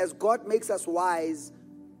as God makes us wise,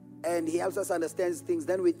 and he helps us understand things,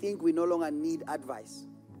 then we think we no longer need advice.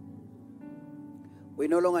 We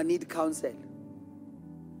no longer need counsel.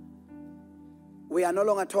 We are no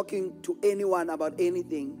longer talking to anyone about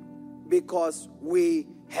anything because we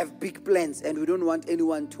have big plans and we don't want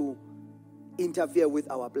anyone to interfere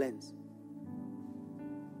with our plans.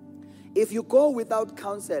 If you go without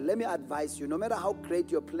counsel, let me advise you, no matter how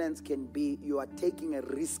great your plans can be, you are taking a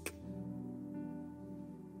risk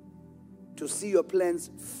to see your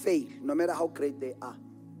plans fail, no matter how great they are.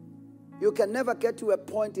 You can never get to a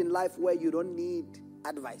point in life where you don't need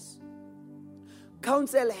advice.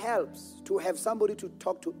 Counsel helps to have somebody to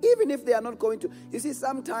talk to, even if they are not going to. You see,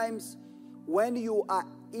 sometimes when you are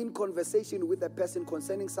in conversation with a person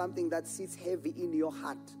concerning something that sits heavy in your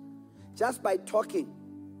heart, just by talking,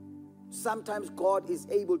 sometimes God is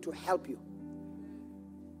able to help you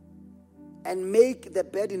and make the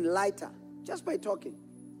burden lighter just by talking.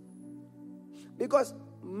 Because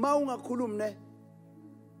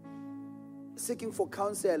seeking for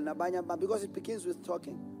counsel, because it begins with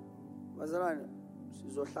talking.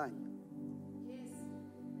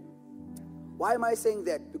 Why am I saying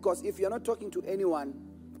that? Because if you're not talking to anyone,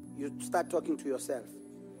 you start talking to yourself.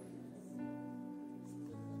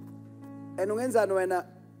 And when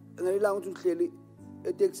ngelilanga ukuthi uhleli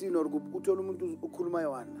eTaxini or uthola umuntu ukhuluma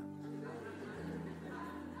yona,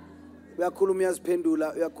 uyakhuluma uyaziphendula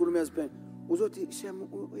uzothi shem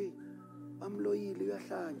amloyile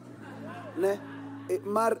uyahlanya ne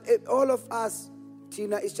all of us,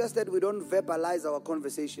 Tina, it's just that we don't verbalize our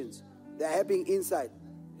conversations. They're happening inside.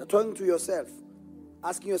 You're talking to yourself,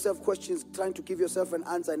 asking yourself questions, trying to give yourself an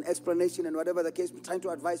answer, an explanation, and whatever the case, trying to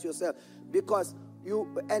advise yourself. Because you,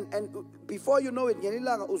 and before you know it,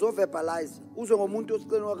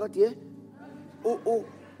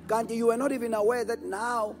 you are not even aware that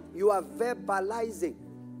now you are verbalizing.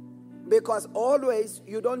 Because always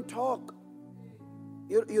you don't talk.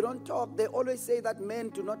 You don't talk. They always say that men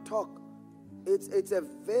do not talk. It's a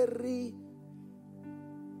very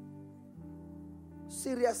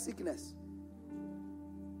serious sickness.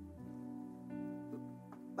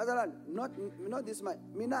 Not this man.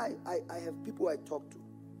 I have people I talk to.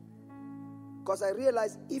 Because I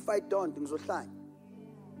realize if I don't, things will shine.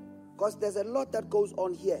 Because there's a lot that goes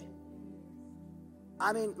on here.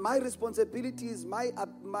 I mean, my responsibilities, my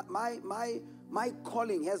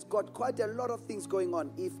calling has got quite a lot of things going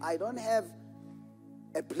on. If I don't have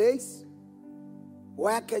a place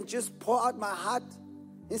where I can just pour out my heart,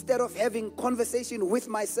 instead of having conversation with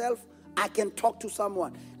myself, I can talk to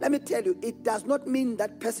someone. Let me tell you, it does not mean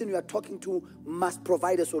that person you are talking to must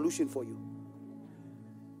provide a solution for you.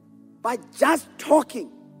 By just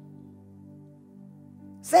talking,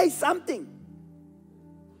 say something.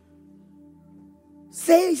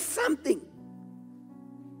 Say something.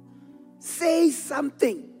 Say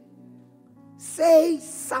something. Say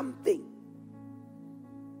something.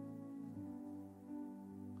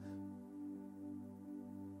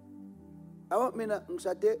 My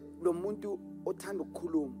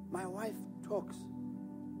wife talks.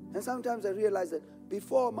 And sometimes I realize that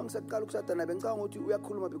before because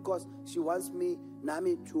she wants me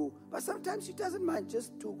Nami to, but sometimes she doesn't mind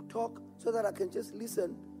just to talk so that I can just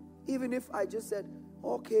listen. Even if I just said,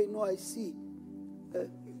 okay, no, I see.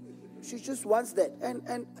 She just wants that.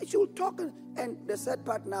 And she will talk. And the sad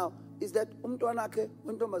part now is that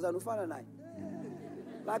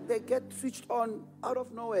like they get switched on out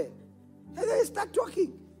of nowhere. And they start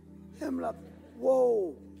talking. I'm like,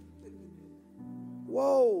 whoa.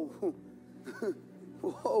 Whoa.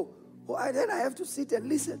 Whoa. And then I have to sit and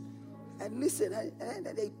listen. And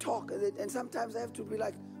they talk. And sometimes I have to be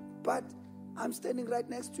like, but I'm standing right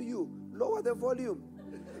next to you. Lower the volume.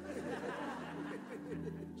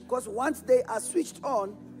 Because once they are switched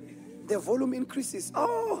on, the volume increases.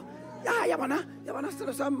 Oh, yeah, I'm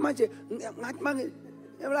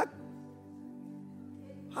like,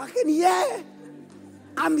 I can hear.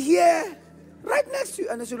 I'm here, right next to you.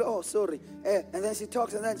 And then she'll, oh, sorry. And then she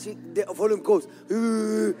talks, and then the volume goes.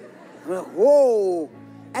 I'm like, whoa.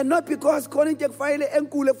 And not because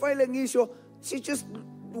she just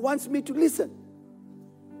wants me to listen.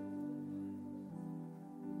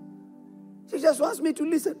 She just wants me to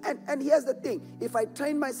listen. And here's the thing. If I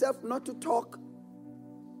train myself not to talk,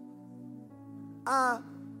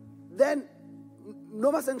 then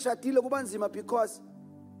no mas ngishadile kuba nzima because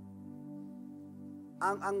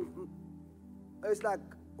it's like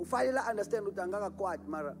ufanele understand ukuthi angakakwadi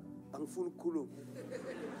mara angifuni ukukhuluma.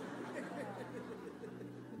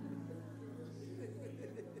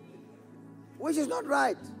 Which is not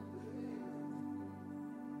right.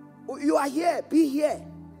 You are here, be here.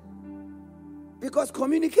 Because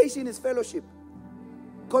communication is fellowship.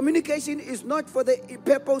 Communication is not for the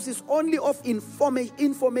purposes only of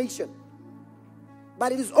information,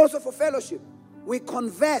 but it is also for fellowship. We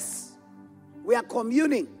converse, we are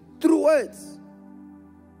communing through words.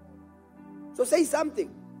 So say something.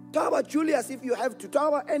 Talk about Julius if you have to. Talk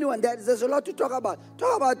about anyone. There's a lot to talk about.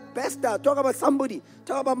 Talk about Besta. Talk about somebody.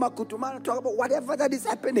 Talk about Makutumana. Talk about whatever that is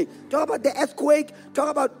happening. Talk about the earthquake. Talk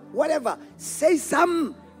about whatever. Say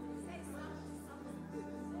some.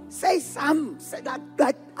 Say some. Say that.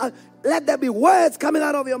 Let there be words coming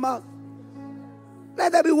out of your mouth.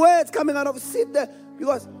 Let there be words coming out of. Sit there.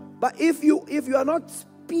 But if you are not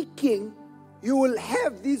speaking, you will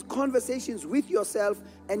have these conversations with yourself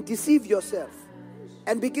and deceive yourself.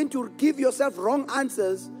 And begin to give yourself wrong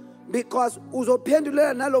answers because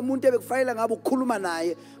uzophendulela nalo muntu ebekufanele ngabe ukhuluma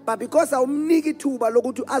naye, but because awumniki ithuba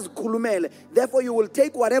lokuthi azikhulumele, therefore you will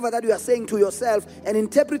take whatever that you are saying to yourself and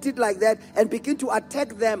interpret it like that and begin to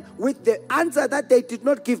attack them with the answer that they did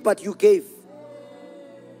not give but you gave.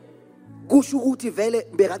 Kusho ukuthi vele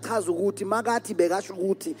bekachaza ukuthi makathi bekasho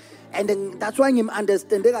ukuthi, and then that's why ngim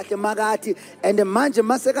understand kahle makathi, and manje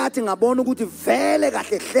masekathi ngabona ukuthi vele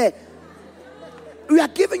kahle hle. You are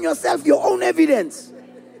giving yourself your own evidence.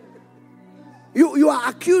 You are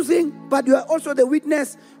accusing, but you are also the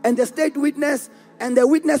witness and the state witness and the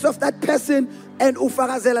witness of that person. And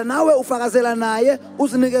ufakazela nawe, ufakazela naye,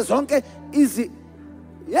 uzinike zonke easy.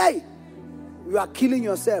 Yay! You are killing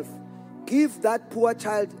yourself. Give that poor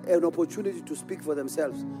child an opportunity to speak for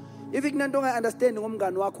themselves. If you don't understand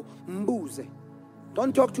ngomngani wakho, mbuze.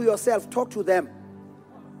 Don't talk to yourself, talk to them.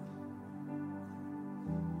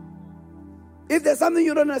 If there's something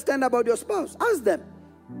you don't understand about your spouse, ask them.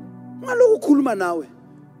 Ngalokukhuluma nawe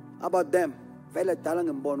about them. Vele dala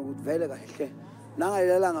ngembona ukuthi vele kahle.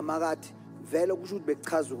 Nangalela ngamakathi vele kusho ukuthi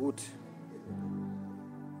bechaza ukuthi.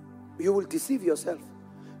 You will deceive yourself.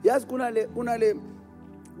 Yes, kunale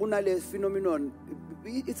phenomenon.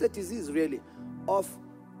 It's a disease really of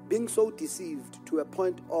being so deceived to a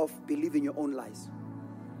point of believing your own lies.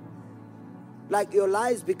 Like your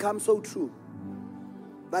lies become so true.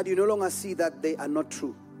 But you no longer see that they are not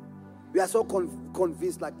true. You are so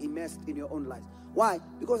convinced, like immersed in your own lies. Why?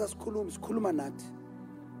 Because as kulumanat.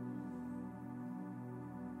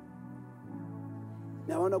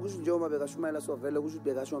 Now,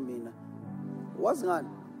 what's gone?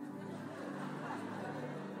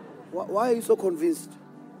 Why are you so convinced?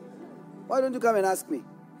 Why don't you come and ask me?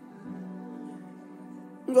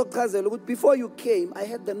 Before you came, I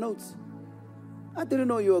had the notes. I didn't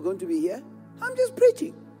know you were going to be here. I'm just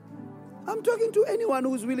preaching. I'm talking to anyone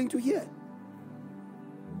who's willing to hear.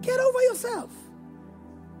 Get over yourself.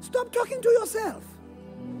 Stop talking to yourself.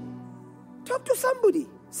 Talk to somebody.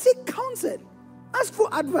 Seek counsel. Ask for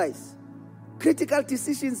advice. Critical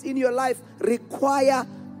decisions in your life require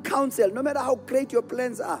counsel, no matter how great your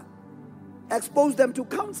plans are. Expose them to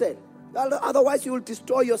counsel. Otherwise, you will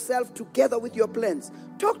destroy yourself together with your plans.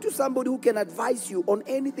 Talk to somebody who can advise you on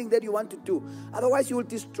anything that you want to do. Otherwise, you will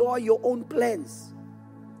destroy your own plans.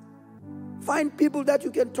 Find people that you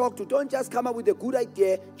can talk to. Don't just come up with a good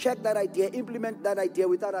idea, check that idea, implement that idea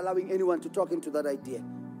without allowing anyone to talk into that idea.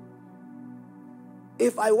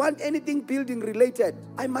 If I want anything building related,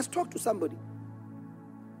 I must talk to somebody.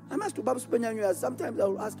 I must to Babu Spanyanya. Sometimes I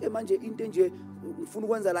will ask him,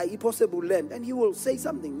 possible land, and he will say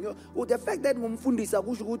something. The fact that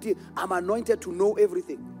I'm anointed to know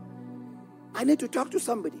everything. I need to talk to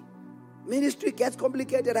somebody. Ministry gets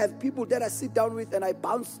complicated. I have people that I sit down with and I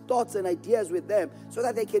bounce thoughts and ideas with them so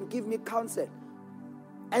that they can give me counsel.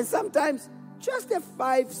 And sometimes just a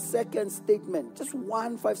 5-second statement, just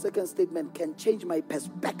one 5-second statement can change my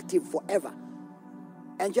perspective forever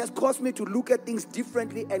and just cause me to look at things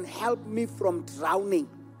differently and help me from drowning.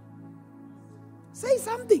 Say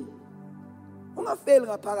something. Ungafail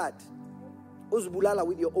ngaphakathi. Uzibulala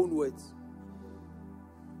with your own words.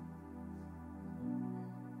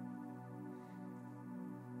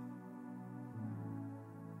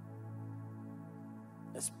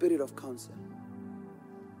 The spirit of counsel.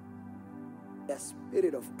 The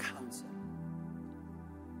spirit of counsel.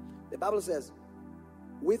 The Bible says,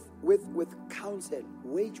 with counsel,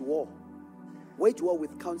 wage war. Wage war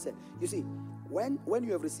with counsel. You see, when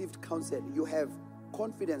you have received counsel, you have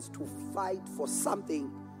confidence to fight for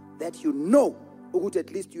something that you know,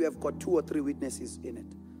 at least you have got 2 or 3 witnesses in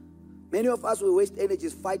it. Many of us will waste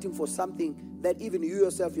energies fighting for something that even you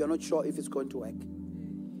yourself, you're not sure if it's going to work.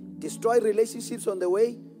 Destroy relationships on the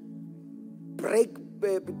way,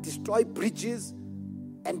 destroy bridges,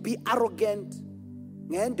 and be arrogant.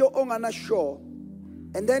 Ngento ongana sure.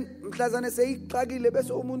 And then mhlazane seyixakile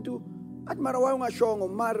bese umuntu athi mara why ungasho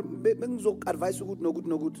ngomar bengizok advice ukuthi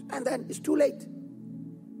no good. And then it's too late.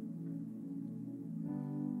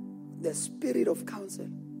 the spirit of counsel.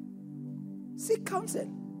 Seek counsel.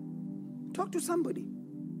 Talk to somebody.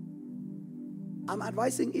 I'm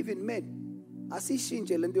advising even men.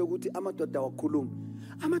 Asishintshe lento yokuthi amadoda wakhuluma.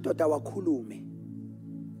 Amadoda wakhulume.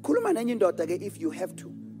 Khuluma nenye indoda ke if you have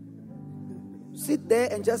to. Sit there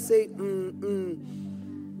and just say,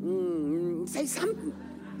 say something.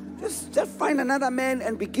 Just find another man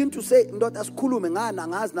and begin to say, ndoda sikhulume ngana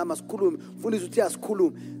ngazi nama sikhulume. Mfundisi uthi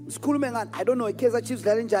asikhulume. Sikhulume ngani? I don't know. Kaizer Chiefs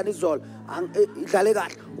dlala njani izolo? Idlale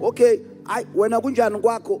kahle. Okay. Wena kunjani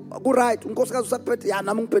kwakho? Ku right. Unkosikazi usaphethe ya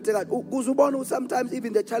nami ngiphethe kahle. Kuzubona sometimes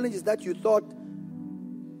even the challenges that you thought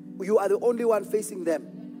you are the only one facing them.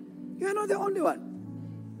 You are not the only one.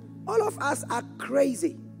 All of us are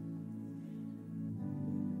crazy.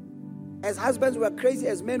 As husbands, we are crazy.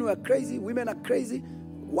 As men, we are crazy. Women are crazy.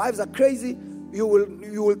 Wives are crazy. You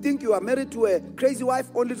will think you are married to a crazy wife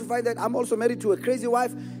only to find that I'm also married to a crazy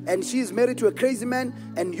wife and she is married to a crazy man,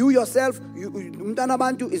 and you yourself, Mtana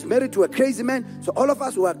Bantu, is married to a crazy man. So all of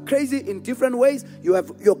us who are crazy in different ways, you have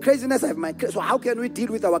your craziness, I have my crazy. So how can we deal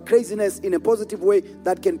with our craziness in a positive way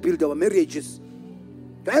that can build our marriages?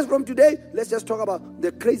 Guys, from today, let's just talk about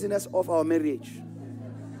the craziness of our marriage.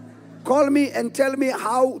 Call me and tell me,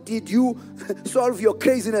 how did you solve your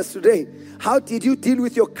craziness today? How did you deal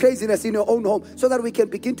with your craziness in your own home so that we can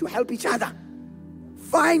begin to help each other?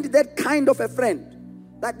 Find that kind of a friend.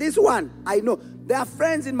 That this one, I know. There are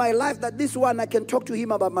friends in my life that this one, I can talk to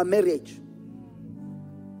him about my marriage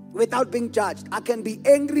without being judged. I can be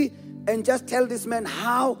angry and just tell this man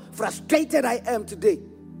how frustrated I am today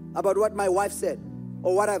about what my wife said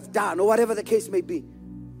or what I've done or whatever the case may be.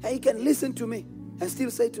 And he can listen to me and still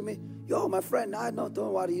say to me, yo, my friend, no,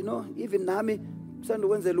 don't worry, even Nami,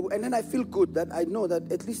 and then I feel good that I know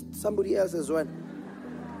that at least somebody else as well.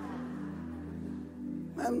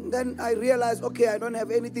 And then I realize, okay, I don't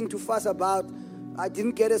have anything to fuss about. I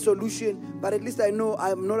didn't get a solution, but at least I know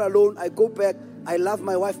I'm not alone. I go back. I love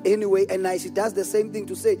my wife anyway, and she does the same thing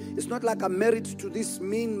to say, it's not like I'm married to this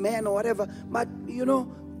mean man or whatever, but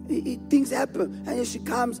things happen, and she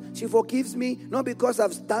comes, she forgives me, not because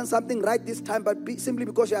I've done something right this time, but simply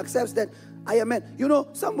because she accepts that I am man.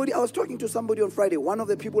 I was talking to somebody on Friday, one of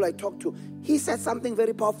the people I talked to, he said something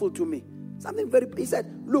very powerful to me. He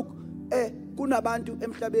said, look, kunabantu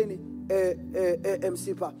emhlabeni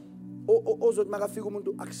Msipha ozothi makafika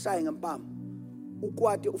umuntu akushaye ngempama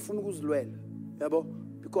ukwade ufuna ukuzilwela yabo,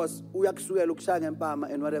 because uyakusukela ukushaya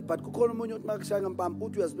ngempama and whatever, but kukhona umunye uthi makushaya ngempama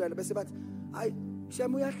uthi uyazilwela bese bathi hayi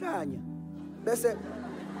shame uyahlanya, bese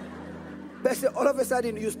all of a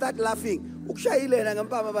sudden you start laughing ukushayilena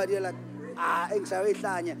ngempama, but you're like engishaye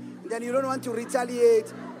ihlanya, then you don't want to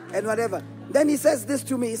retaliate and whatever. Then he says this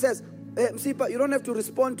to me, he says, Msipha, you don't have to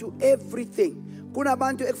respond to everything.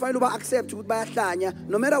 Kunabantu ekufanele uba accept ukuthi bayahlanya,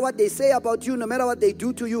 no matter what they say about you, no matter what they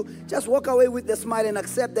do to you, just walk away with the smile and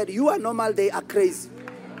accept that you are normal, they are crazy.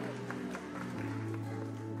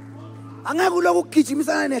 Angeke uloku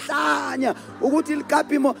ugijimisana nehlanya ukuthi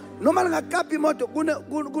likaphi imoto, noma lingakaphi imoto.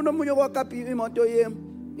 Kunomunye kwakaphi imoto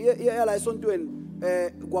yala esontweni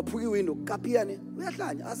kwaphuka iwindow kapiyane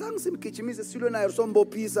uyahlanya, azange simgijimise silwe nayo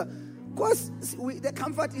sombophisa, because the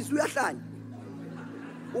comfort is uyahlanya.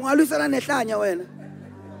 Ungalwisana nehlanya wena.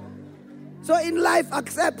 So in life,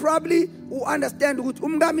 accept, probably u understand ukuthi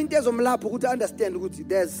umngami into ezomlapha ukuthi understand ukuthi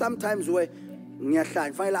there's sometimes where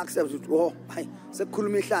ngiyahlanya, finally accept ukuthi oh hayi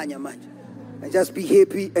sekukhuluma ihlanya manje, and just be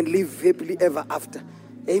happy and live happily ever after.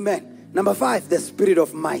 Amen. Number 5, the spirit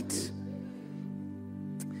of might.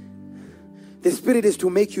 The spirit is to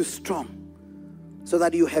make you strong so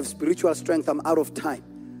that you have spiritual strength. I'm out of time.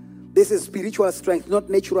 This is spiritual strength, not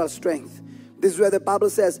natural strength. This is where the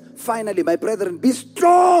Bible says, finally, my brethren, be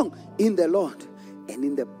strong in the Lord and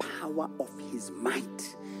in the power of his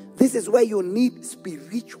might. This is where you need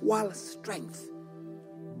spiritual strength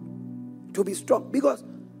to be strong. Because,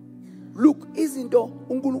 look, izinto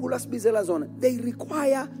uNkulunkulu asibizela zona, they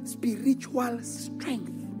require spiritual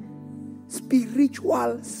strength.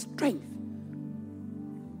 Spiritual strength.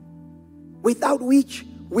 Without which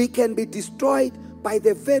we can be destroyed by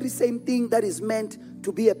the very same thing that is meant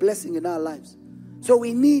to be a blessing in our lives. So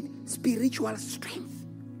we need spiritual strength.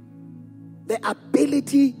 The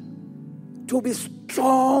ability to be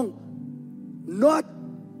strong, not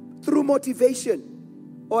through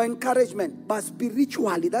motivation or encouragement, but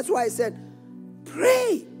spiritually. That's why I said,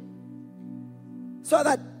 pray. So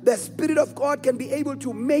that the Spirit of God can be able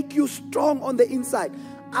to make you strong on the inside.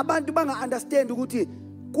 Abantu banga understand ukuthi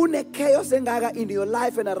kune chaos engaka in your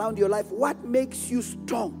life and around your life. What makes you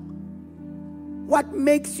strong? What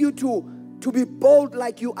makes you to be bold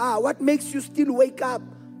like you are? What makes you still wake up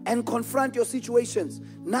and confront your situations?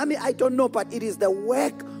 Nami, I don't know, but it is the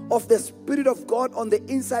work of the Spirit of God on the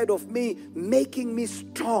inside of me, making me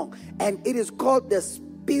strong. And it is called the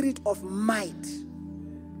Spirit of might.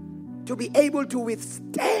 To be able to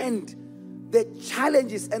withstand the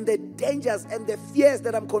challenges and the dangers and the fears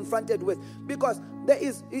that I'm confronted with. Because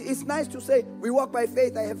it's nice to say, we walk by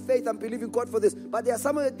faith, I have faith, I'm believing God for this. But there are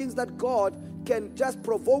some of the things that God can just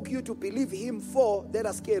provoke you to believe Him for that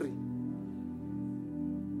are scary.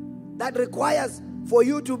 That requires for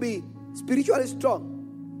you to be spiritually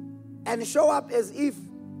strong and show up as if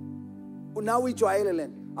now we joy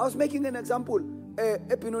Ireland. I was making an example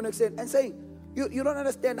and saying, you don't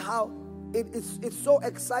understand how it's so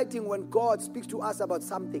exciting when God speaks to us about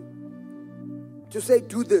something. To say,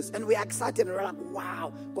 do this, and we're excited and we're like,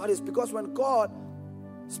 wow, God is, because when God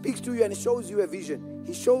speaks to you and shows you a vision,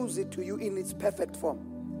 He shows it to you in its perfect form.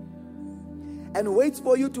 And waits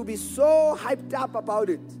for you to be so hyped up about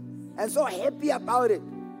it and so happy about it.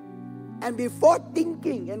 And before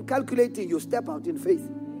thinking and calculating, you step out in faith.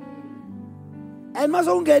 And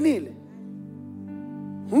masongenile.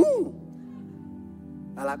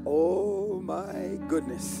 I'm like, oh my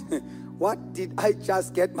goodness. What did I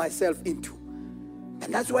just get myself into?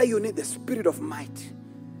 And that's why you need the Spirit of might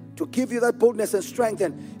to give you that boldness and strength.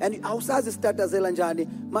 And awusazi sitatazela njani,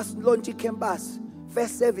 mas launch campus,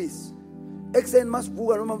 first service. Exen mas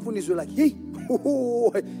vuka noma mfundisi like, hey,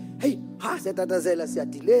 sitatazela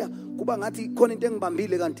siyadelay kuba ngathi khona into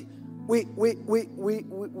engibambile kanti. We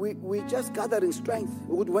just gathering strength.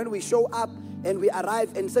 When we show up and we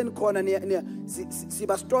arrive and send corner near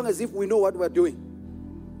siba strong as if we know what we're doing.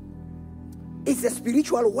 It's a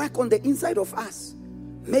spiritual work on the inside of us,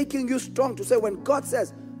 making you strong to say, when God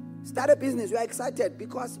says, start a business, you are excited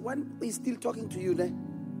because when He's still talking to you, then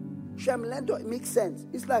Shamlando, it makes sense.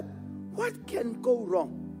 It's like, what can go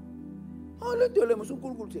wrong? Oh, let the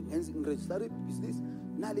start a business.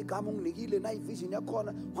 Nali kama unginikile na vision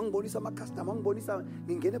yakhona wangibonisa ama customer wangibonisa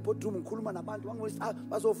ngingene boardroom ngikhuluma nabantu wangibonisa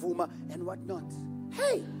bazovuma and what not.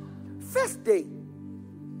 Hey, first day.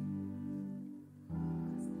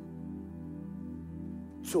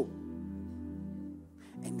 So,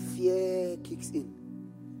 and fear kicks in.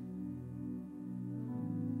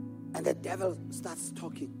 And the devil starts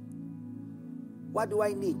talking. What do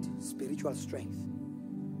I need? Spiritual strength.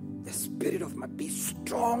 The spirit of might. Be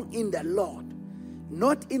strong in the Lord.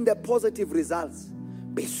 Not in the positive results.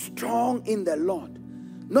 Be strong in the Lord.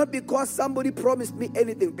 Not because somebody promised me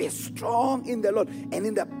anything. Be strong in the Lord and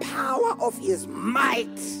in the power of His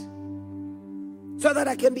might. So that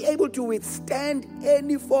I can be able to withstand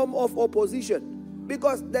any form of opposition.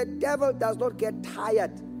 Because the devil does not get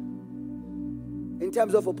tired in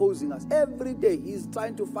terms of opposing us. Every day he's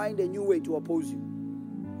trying to find a new way to oppose you.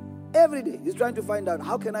 Every day he's trying to find out,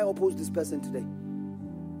 how can I oppose this person today?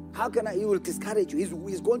 How can he will discourage you.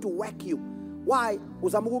 He's going to whack you. Why?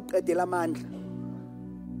 Some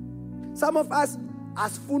of us,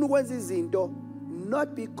 as izinto,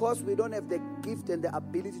 not because we don't have the gift and the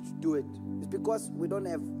ability to do it. It's because we don't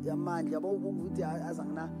have amandla.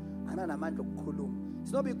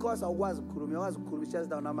 It's not because I was kukhuluma, it's just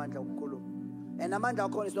that amandla ukukhuluma. And amandla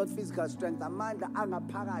akho is not physical strength. Amandla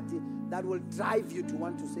angaphakathi that will drive you to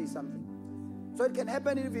want to say something. So it can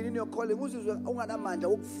happen even in your calling.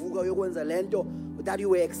 That you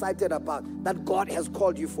were excited about, that God has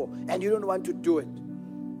called you for, and you don't want to do it.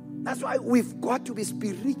 That's why we've got to be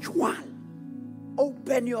spiritual.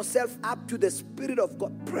 Open yourself up to the Spirit of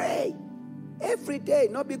God. Pray every day,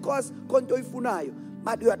 not because konto ifunayo,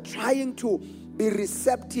 but you are trying to be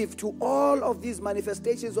receptive to all of these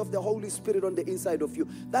manifestations of the Holy Spirit on the inside of you.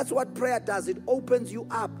 That's what prayer does. It opens you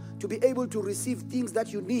up to be able to receive things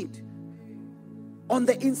that you need on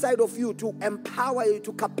the inside of you, to empower you,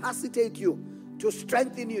 to capacitate you, to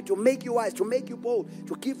strengthen you, to make you wise, to make you bold,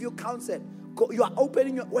 to give you counsel. You are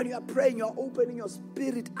opening when you are praying, you are opening your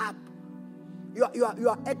spirit up. You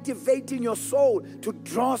are activating your soul to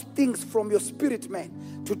draw things from your spirit,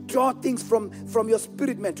 man. To draw things from your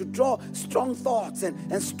spirit, man. To draw strong thoughts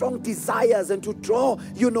and strong desires, and to draw,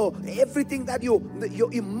 everything that your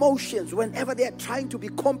emotions, whenever they are trying to be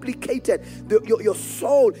complicated, your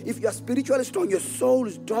soul, if you are spiritually strong, your soul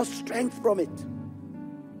draws strength from it.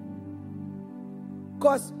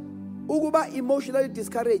 Because ukuba emotionally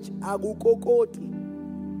discouraged, akukokoti.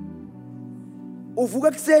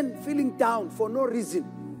 Uvuka kuseni feeling down for no reason.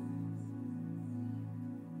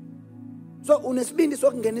 So unesibindi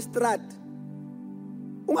sokungena istrat.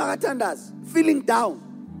 Ungakathandazi, feeling down.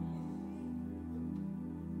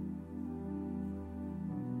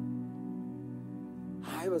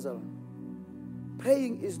 Hayi bazalwane.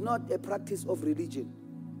 Praying is not a practice of religion.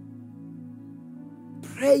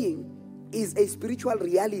 Praying is a spiritual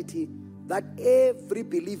reality that every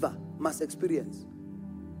believer must experience.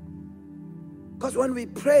 Because when we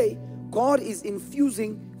pray, God is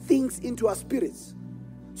infusing things into our spirits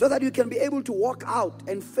so that you can be able to walk out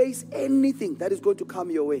and face anything that is going to come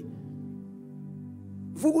your way.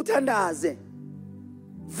 Vukuthandaze.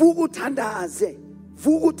 Vukuthandaze.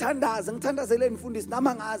 Vukuthandaze. Ngithandazele mfundisi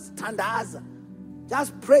nama ngazi thandaza.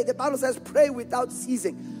 Just pray. The Bible says pray without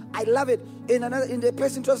ceasing. I love it. In the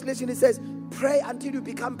Passion Translation it says pray until you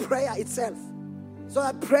become prayer itself. So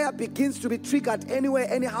that prayer begins to be triggered anywhere,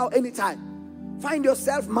 anyhow, anytime. Find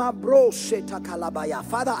yourself, ma bro, sheta kalabaya.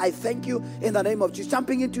 Father, I thank you in the name of Jesus.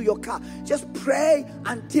 Jumping into your car. Just pray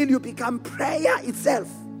until you become prayer itself.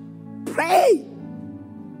 Pray.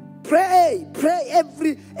 Pray. Pray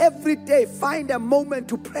every day. Find a moment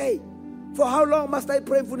to pray. For how long must I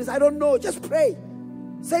pray for this? I don't know. Just pray.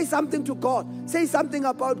 Say something to God. Say something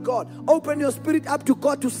about God. Open your spirit up to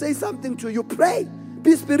God to say something to you. Pray.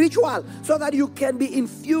 Be spiritual so that you can be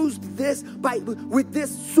infused with this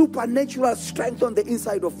supernatural strength on the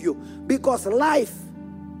inside of you. Because life,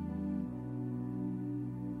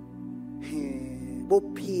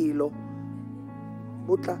 bophilo,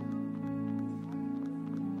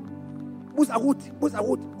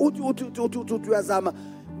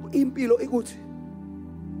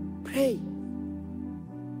 pray.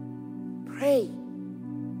 Pray.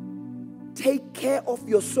 Take care of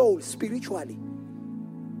your soul spiritually.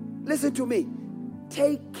 Listen to me.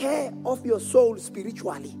 Take care of your soul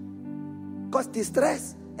spiritually. Because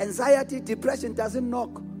distress, anxiety, depression doesn't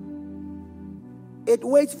knock. It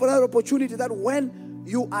waits for that opportunity that when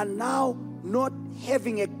you are now not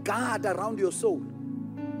having a guard around your soul,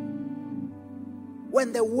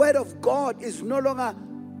 when the word of God is no longer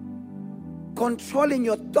controlling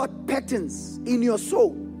your thought patterns in your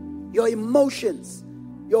soul, your emotions,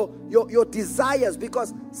 your desires,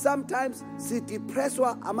 because sometimes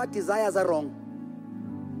our desires are wrong.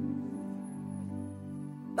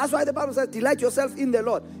 That's why the Bible says, delight yourself in the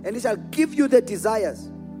Lord, and He shall give you the desires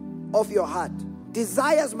of your heart.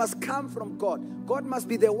 Desires must come from God. God must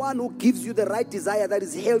be the one who gives you the right desire that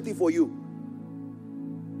is healthy for you.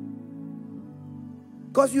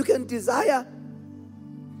 Because you can desire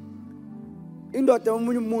indoda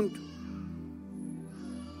yomunye umuntu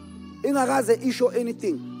ingakaze isho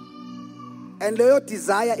anything, and leyo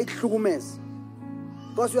desire ikuhlukumeza,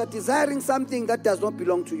 because you are desiring something that does not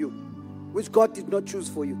belong to you, which God did not choose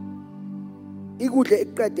for you. Ikudle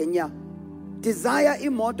iqede nya. Desire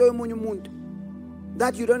imoto yomunye umuntu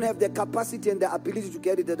that you don't have the capacity and the ability to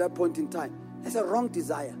get it at that point in time. That's a wrong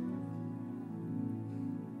desire.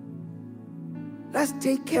 Let's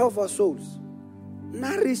take care of our souls.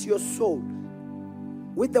 Nourish your soul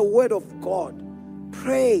with the word of God.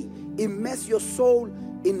 Pray. Immerse your soul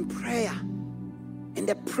in prayer, in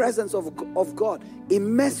the presence of God.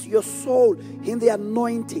 Immerse your soul in the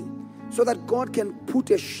anointing so that God can put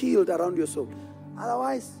a shield around your soul.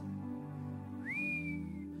 Otherwise,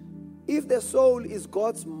 if the soul is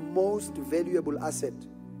God's most valuable asset,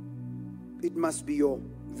 it must be your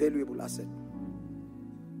valuable asset.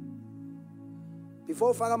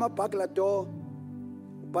 Before ufaka amabhagla door,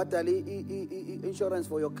 ubhadale insurance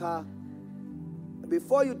for your car,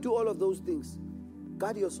 before you do all of those things,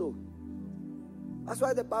 guard your soul. That's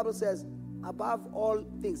why the Bible says, above all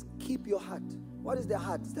things, keep your heart. What is the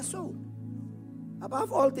heart? It's the soul.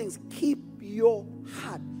 Above all things, keep your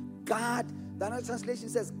heart. Guard. The other translation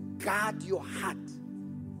says, guard your heart.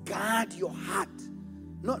 Guard your heart.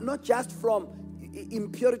 Not just from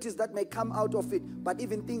impurities that may come out of it, but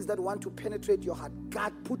even things that want to penetrate your heart.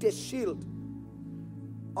 God, put a shield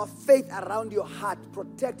of faith around your heart.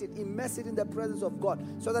 Protect it. Immerse it in the presence of God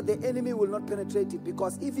so that the enemy will not penetrate it.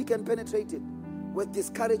 Because if he can penetrate it with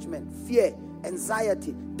discouragement, fear,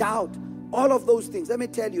 anxiety, doubt, all of those things, let me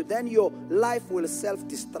tell you, then your life will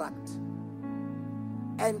self-destruct.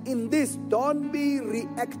 And in this, don't be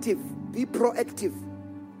reactive. Be proactive.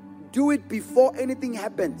 Do it before anything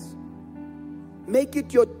happens. Make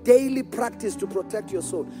it your daily practice to protect your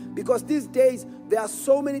soul. Because these days, there are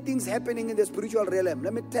so many things happening in the spiritual realm.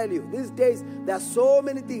 Let me tell you, these days, there are so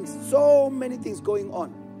many things going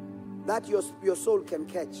on that your soul can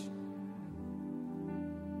catch.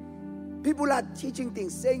 People are teaching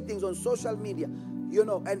things, saying things on social media,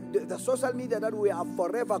 and the social media that we are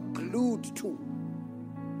forever glued to.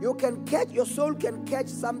 Your soul can catch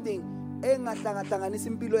something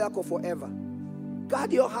forever.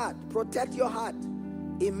 Guard your heart. Protect your heart.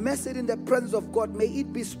 Immerse it in the presence of God. May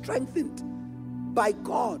it be strengthened by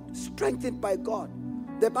God. Strengthened by God.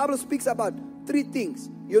 The Bible speaks about 3 things,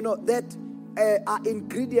 that are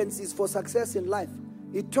ingredients for success in life.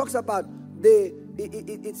 It talks about the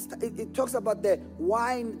it talks about the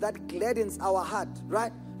wine that gladdens our heart,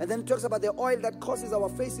 right? And then it talks about the oil that causes our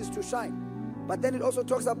faces to shine. But then it also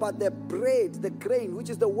talks about the bread, the grain, which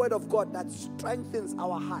is the word of God that strengthens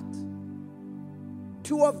our heart.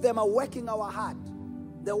 Two of them are working our heart.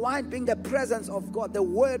 The wine being the presence of God, the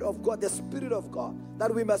word of God, the Spirit of God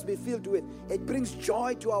that we must be filled with. It brings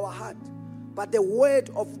joy to our heart. But the word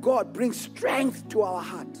of God brings strength to our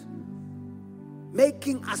heart,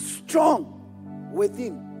 making us strong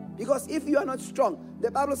within. Because if you are not strong,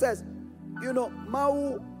 the Bible says,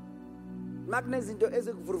 mau magnes into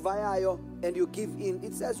ezekuvurvayayo and you give in,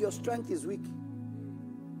 it says your strength is weak.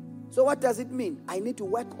 So what does it mean? I need to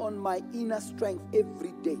work on my inner strength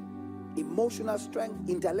every day. Emotional strength,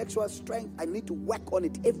 intellectual strength. I need to work on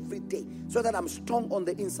it every day so that I'm strong on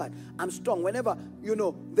the inside. I'm strong whenever,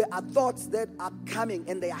 there are thoughts that are coming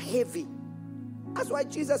and they are heavy. That's why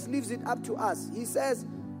Jesus leaves it up to us. He says,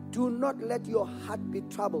 do not let your heart be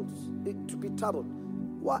troubled.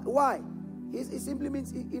 Why? It simply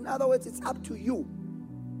means, in other words, it's up to you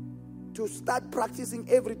to start practicing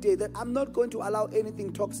every day that I'm not going to allow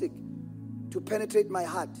anything toxic to penetrate my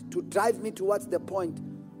heart, to drive me towards the point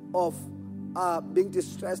of being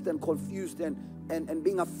distressed and confused and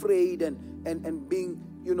being afraid and being,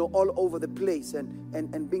 all over the place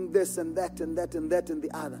and being this and that and that and that and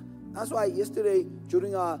the other. That's why yesterday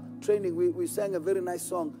during our training we sang a very nice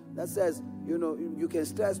song that says, you can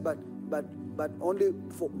stress but only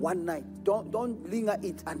for one night. Don't linger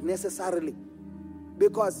it unnecessarily,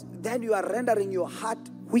 because then you are rendering your heart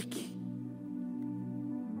weak.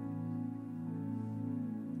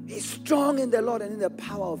 Be strong in the Lord and in the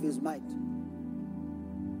power of His might.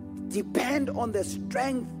 Depend on the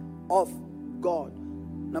strength of God.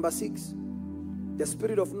 Number 6, the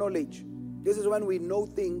spirit of knowledge. This is when we know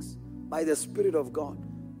things by the Spirit of God.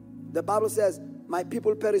 The Bible says, my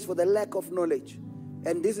people perish for the lack of knowledge.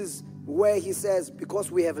 And this is where He says,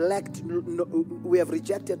 because we have rejected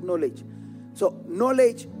knowledge. So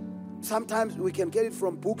knowledge, sometimes we can get it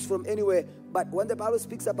from books, from anywhere. But when the Bible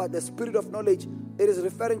speaks about the spirit of knowledge, it is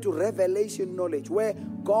referring to revelation knowledge, where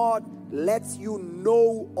God lets you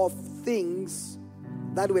know of things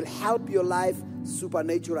that will help your life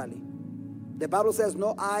supernaturally. The Bible says,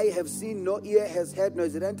 no eye have seen, no ear has heard, nor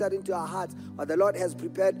is it entered into our hearts, what the Lord has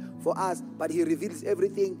prepared for us, but He reveals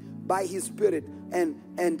everything by His Spirit. And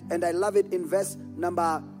I love it in verse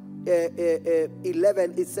number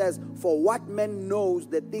 11, it says, for what man knows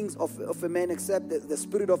the things of a man except the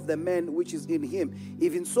spirit of the man which is in him?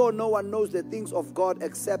 Even so, no one knows the things of God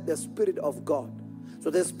except the Spirit of God.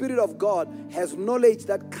 So the Spirit of God has knowledge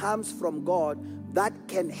that comes from God that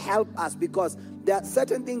can help us, because there are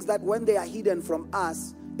certain things that when they are hidden from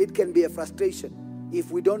us, it can be a frustration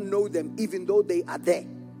if we don't know them, even though they are there.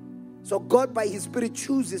 So God by His Spirit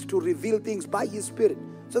chooses to reveal things by His Spirit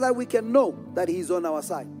so that we can know that He is on our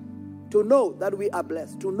side. To know that we are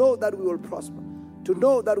blessed, to know that we will prosper, to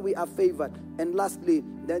know that we are favored. And lastly,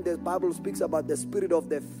 then the Bible speaks about the spirit of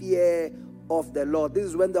the fear of the Lord. This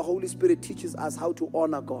is when the Holy Spirit teaches us how to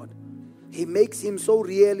honor God. He makes Him so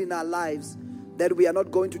real in our lives that we are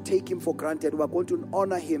not going to take Him for granted. We are going to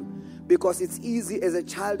honor Him, because it's easy as a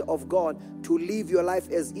child of God to live your life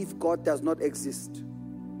as if God does not exist.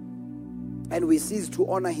 And we cease to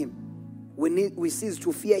honor Him. We cease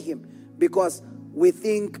to fear Him, because we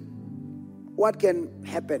think, what can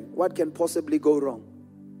happen? What can possibly go wrong?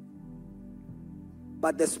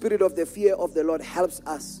 But the spirit of the fear of the Lord helps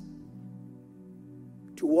us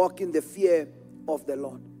to walk in the fear of the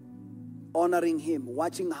Lord, honoring Him,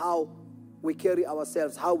 watching how we carry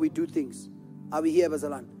ourselves, how we do things. Are we here,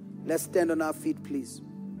 Bazalan? Let's stand on our feet, please.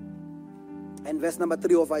 And verse number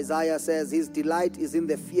 3 of Isaiah says, His delight is in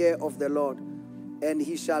the fear of the Lord, and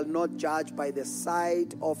He shall not judge by the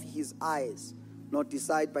sight of His eyes, not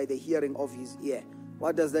decide by the hearing of His ear.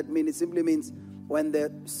 What does that mean? It simply means when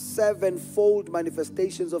the sevenfold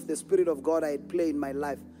manifestations of the Spirit of God are at play in my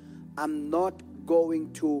life, I'm not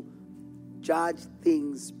going to judge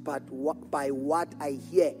things but by what I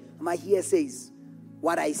hear. My ear says,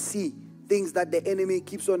 what I see, things that the enemy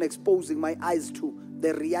keeps on exposing my eyes to,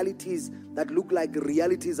 the realities that look like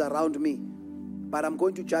realities around me. But I'm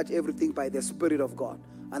going to judge everything by the Spirit of God.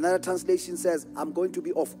 Another translation says, I'm going to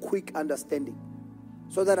be of quick understanding,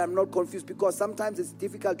 so that I'm not confused, because sometimes it's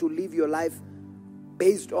difficult to live your life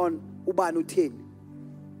based on ubani utheni,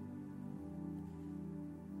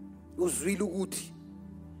 uzwile ukuthi,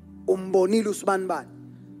 umbonile usibanibani.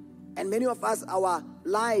 And many of us, our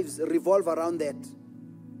lives revolve around that.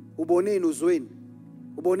 Uboneni uzweni,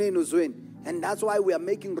 uboneni uzweni. And that's why we are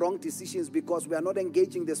making wrong decisions, because we are not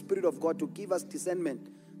engaging the Spirit of God to give us discernment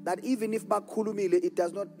that even if bakhulumile, it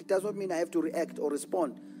does not mean I have to react or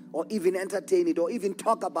respond or even entertain it or even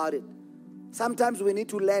talk about it. Sometimes we need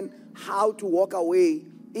to learn how to walk away,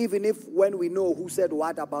 even if when we know who said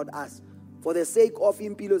what about us. For the sake of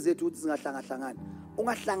impilo zethu zingahlangahlangan.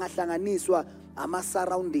 Ungahlangahlanganiswa ama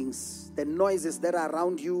surroundings, the noises that are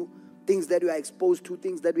around you, things that you are exposed to,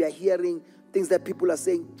 things that you are hearing, things that people are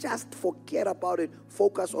saying. Just forget about it.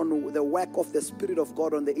 Focus on the work of the Spirit of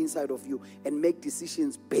God on the inside of you and make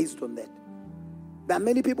decisions based on that. There are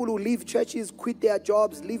many people who leave churches, quit their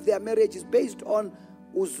jobs, leave their marriages based on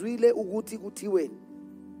uzwile uguti kutiwen.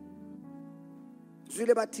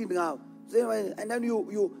 Uzwile bathini ngawo. And then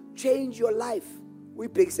you change your life. We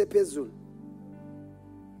bhekise phezulu.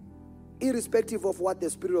 Irrespective of what the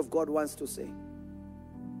Spirit of God wants to say.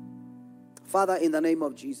 Father, in the name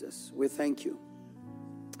of Jesus, we thank you.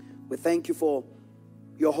 We thank you for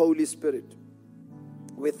your Holy Spirit.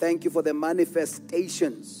 We thank you for the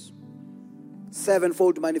manifestations,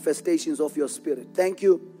 sevenfold manifestations of your Spirit. Thank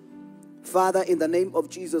you, Father, in the name of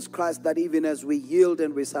Jesus Christ, that even as we yield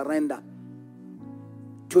and we surrender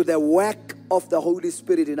to the work of the Holy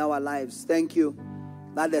Spirit in our lives, thank you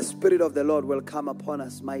that the Spirit of the Lord will come upon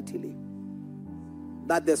us mightily.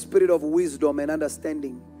 That the Spirit of wisdom and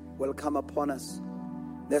understanding will come upon us.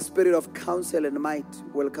 The Spirit of counsel and might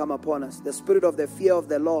will come upon us. The Spirit of the fear of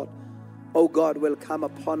the Lord, oh God, will come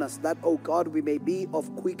upon us. That, oh God, we may be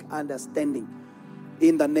of quick understanding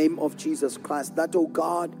in the name of Jesus Christ. That, oh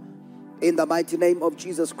God, in the mighty name of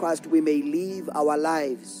Jesus Christ, we may live our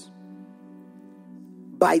lives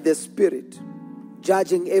by the Spirit,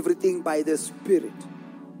 judging everything by the Spirit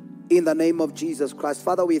in the name of Jesus Christ.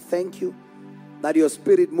 Father, we thank you that your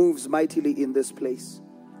Spirit moves mightily in this place.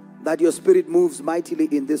 That your Spirit moves mightily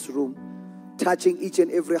in this room, touching each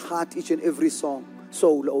and every heart, each and every soul,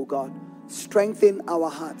 oh God. Strengthen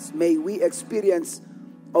our hearts. May we experience,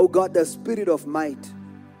 oh God, the Spirit of might.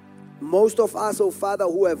 Most of us, oh Father,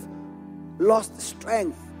 who have lost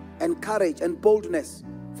strength and courage and boldness,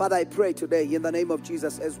 Father, I pray today in the name of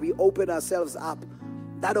Jesus, as we open ourselves up,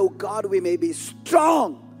 that, oh God, we may be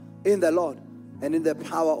strong in the Lord and in the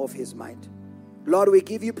power of his might. Lord, we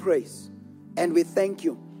give you praise and we thank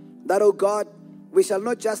you that, oh God, we shall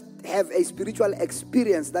not just have a spiritual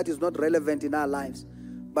experience that is not relevant in our lives,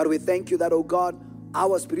 but we thank you that, oh God,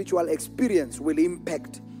 our spiritual experience will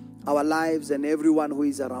impact our lives and everyone who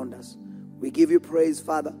is around us. We give you praise,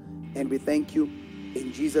 Father, and we thank you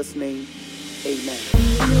in Jesus' name. Amen.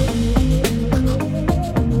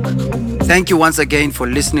 Thank you once again for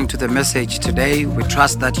listening to the message today. We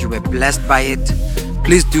trust that you were blessed by it.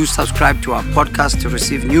 Please do subscribe to our podcast to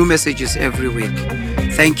receive new messages every week.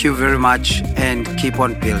 Thank you very much and keep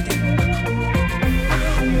on building.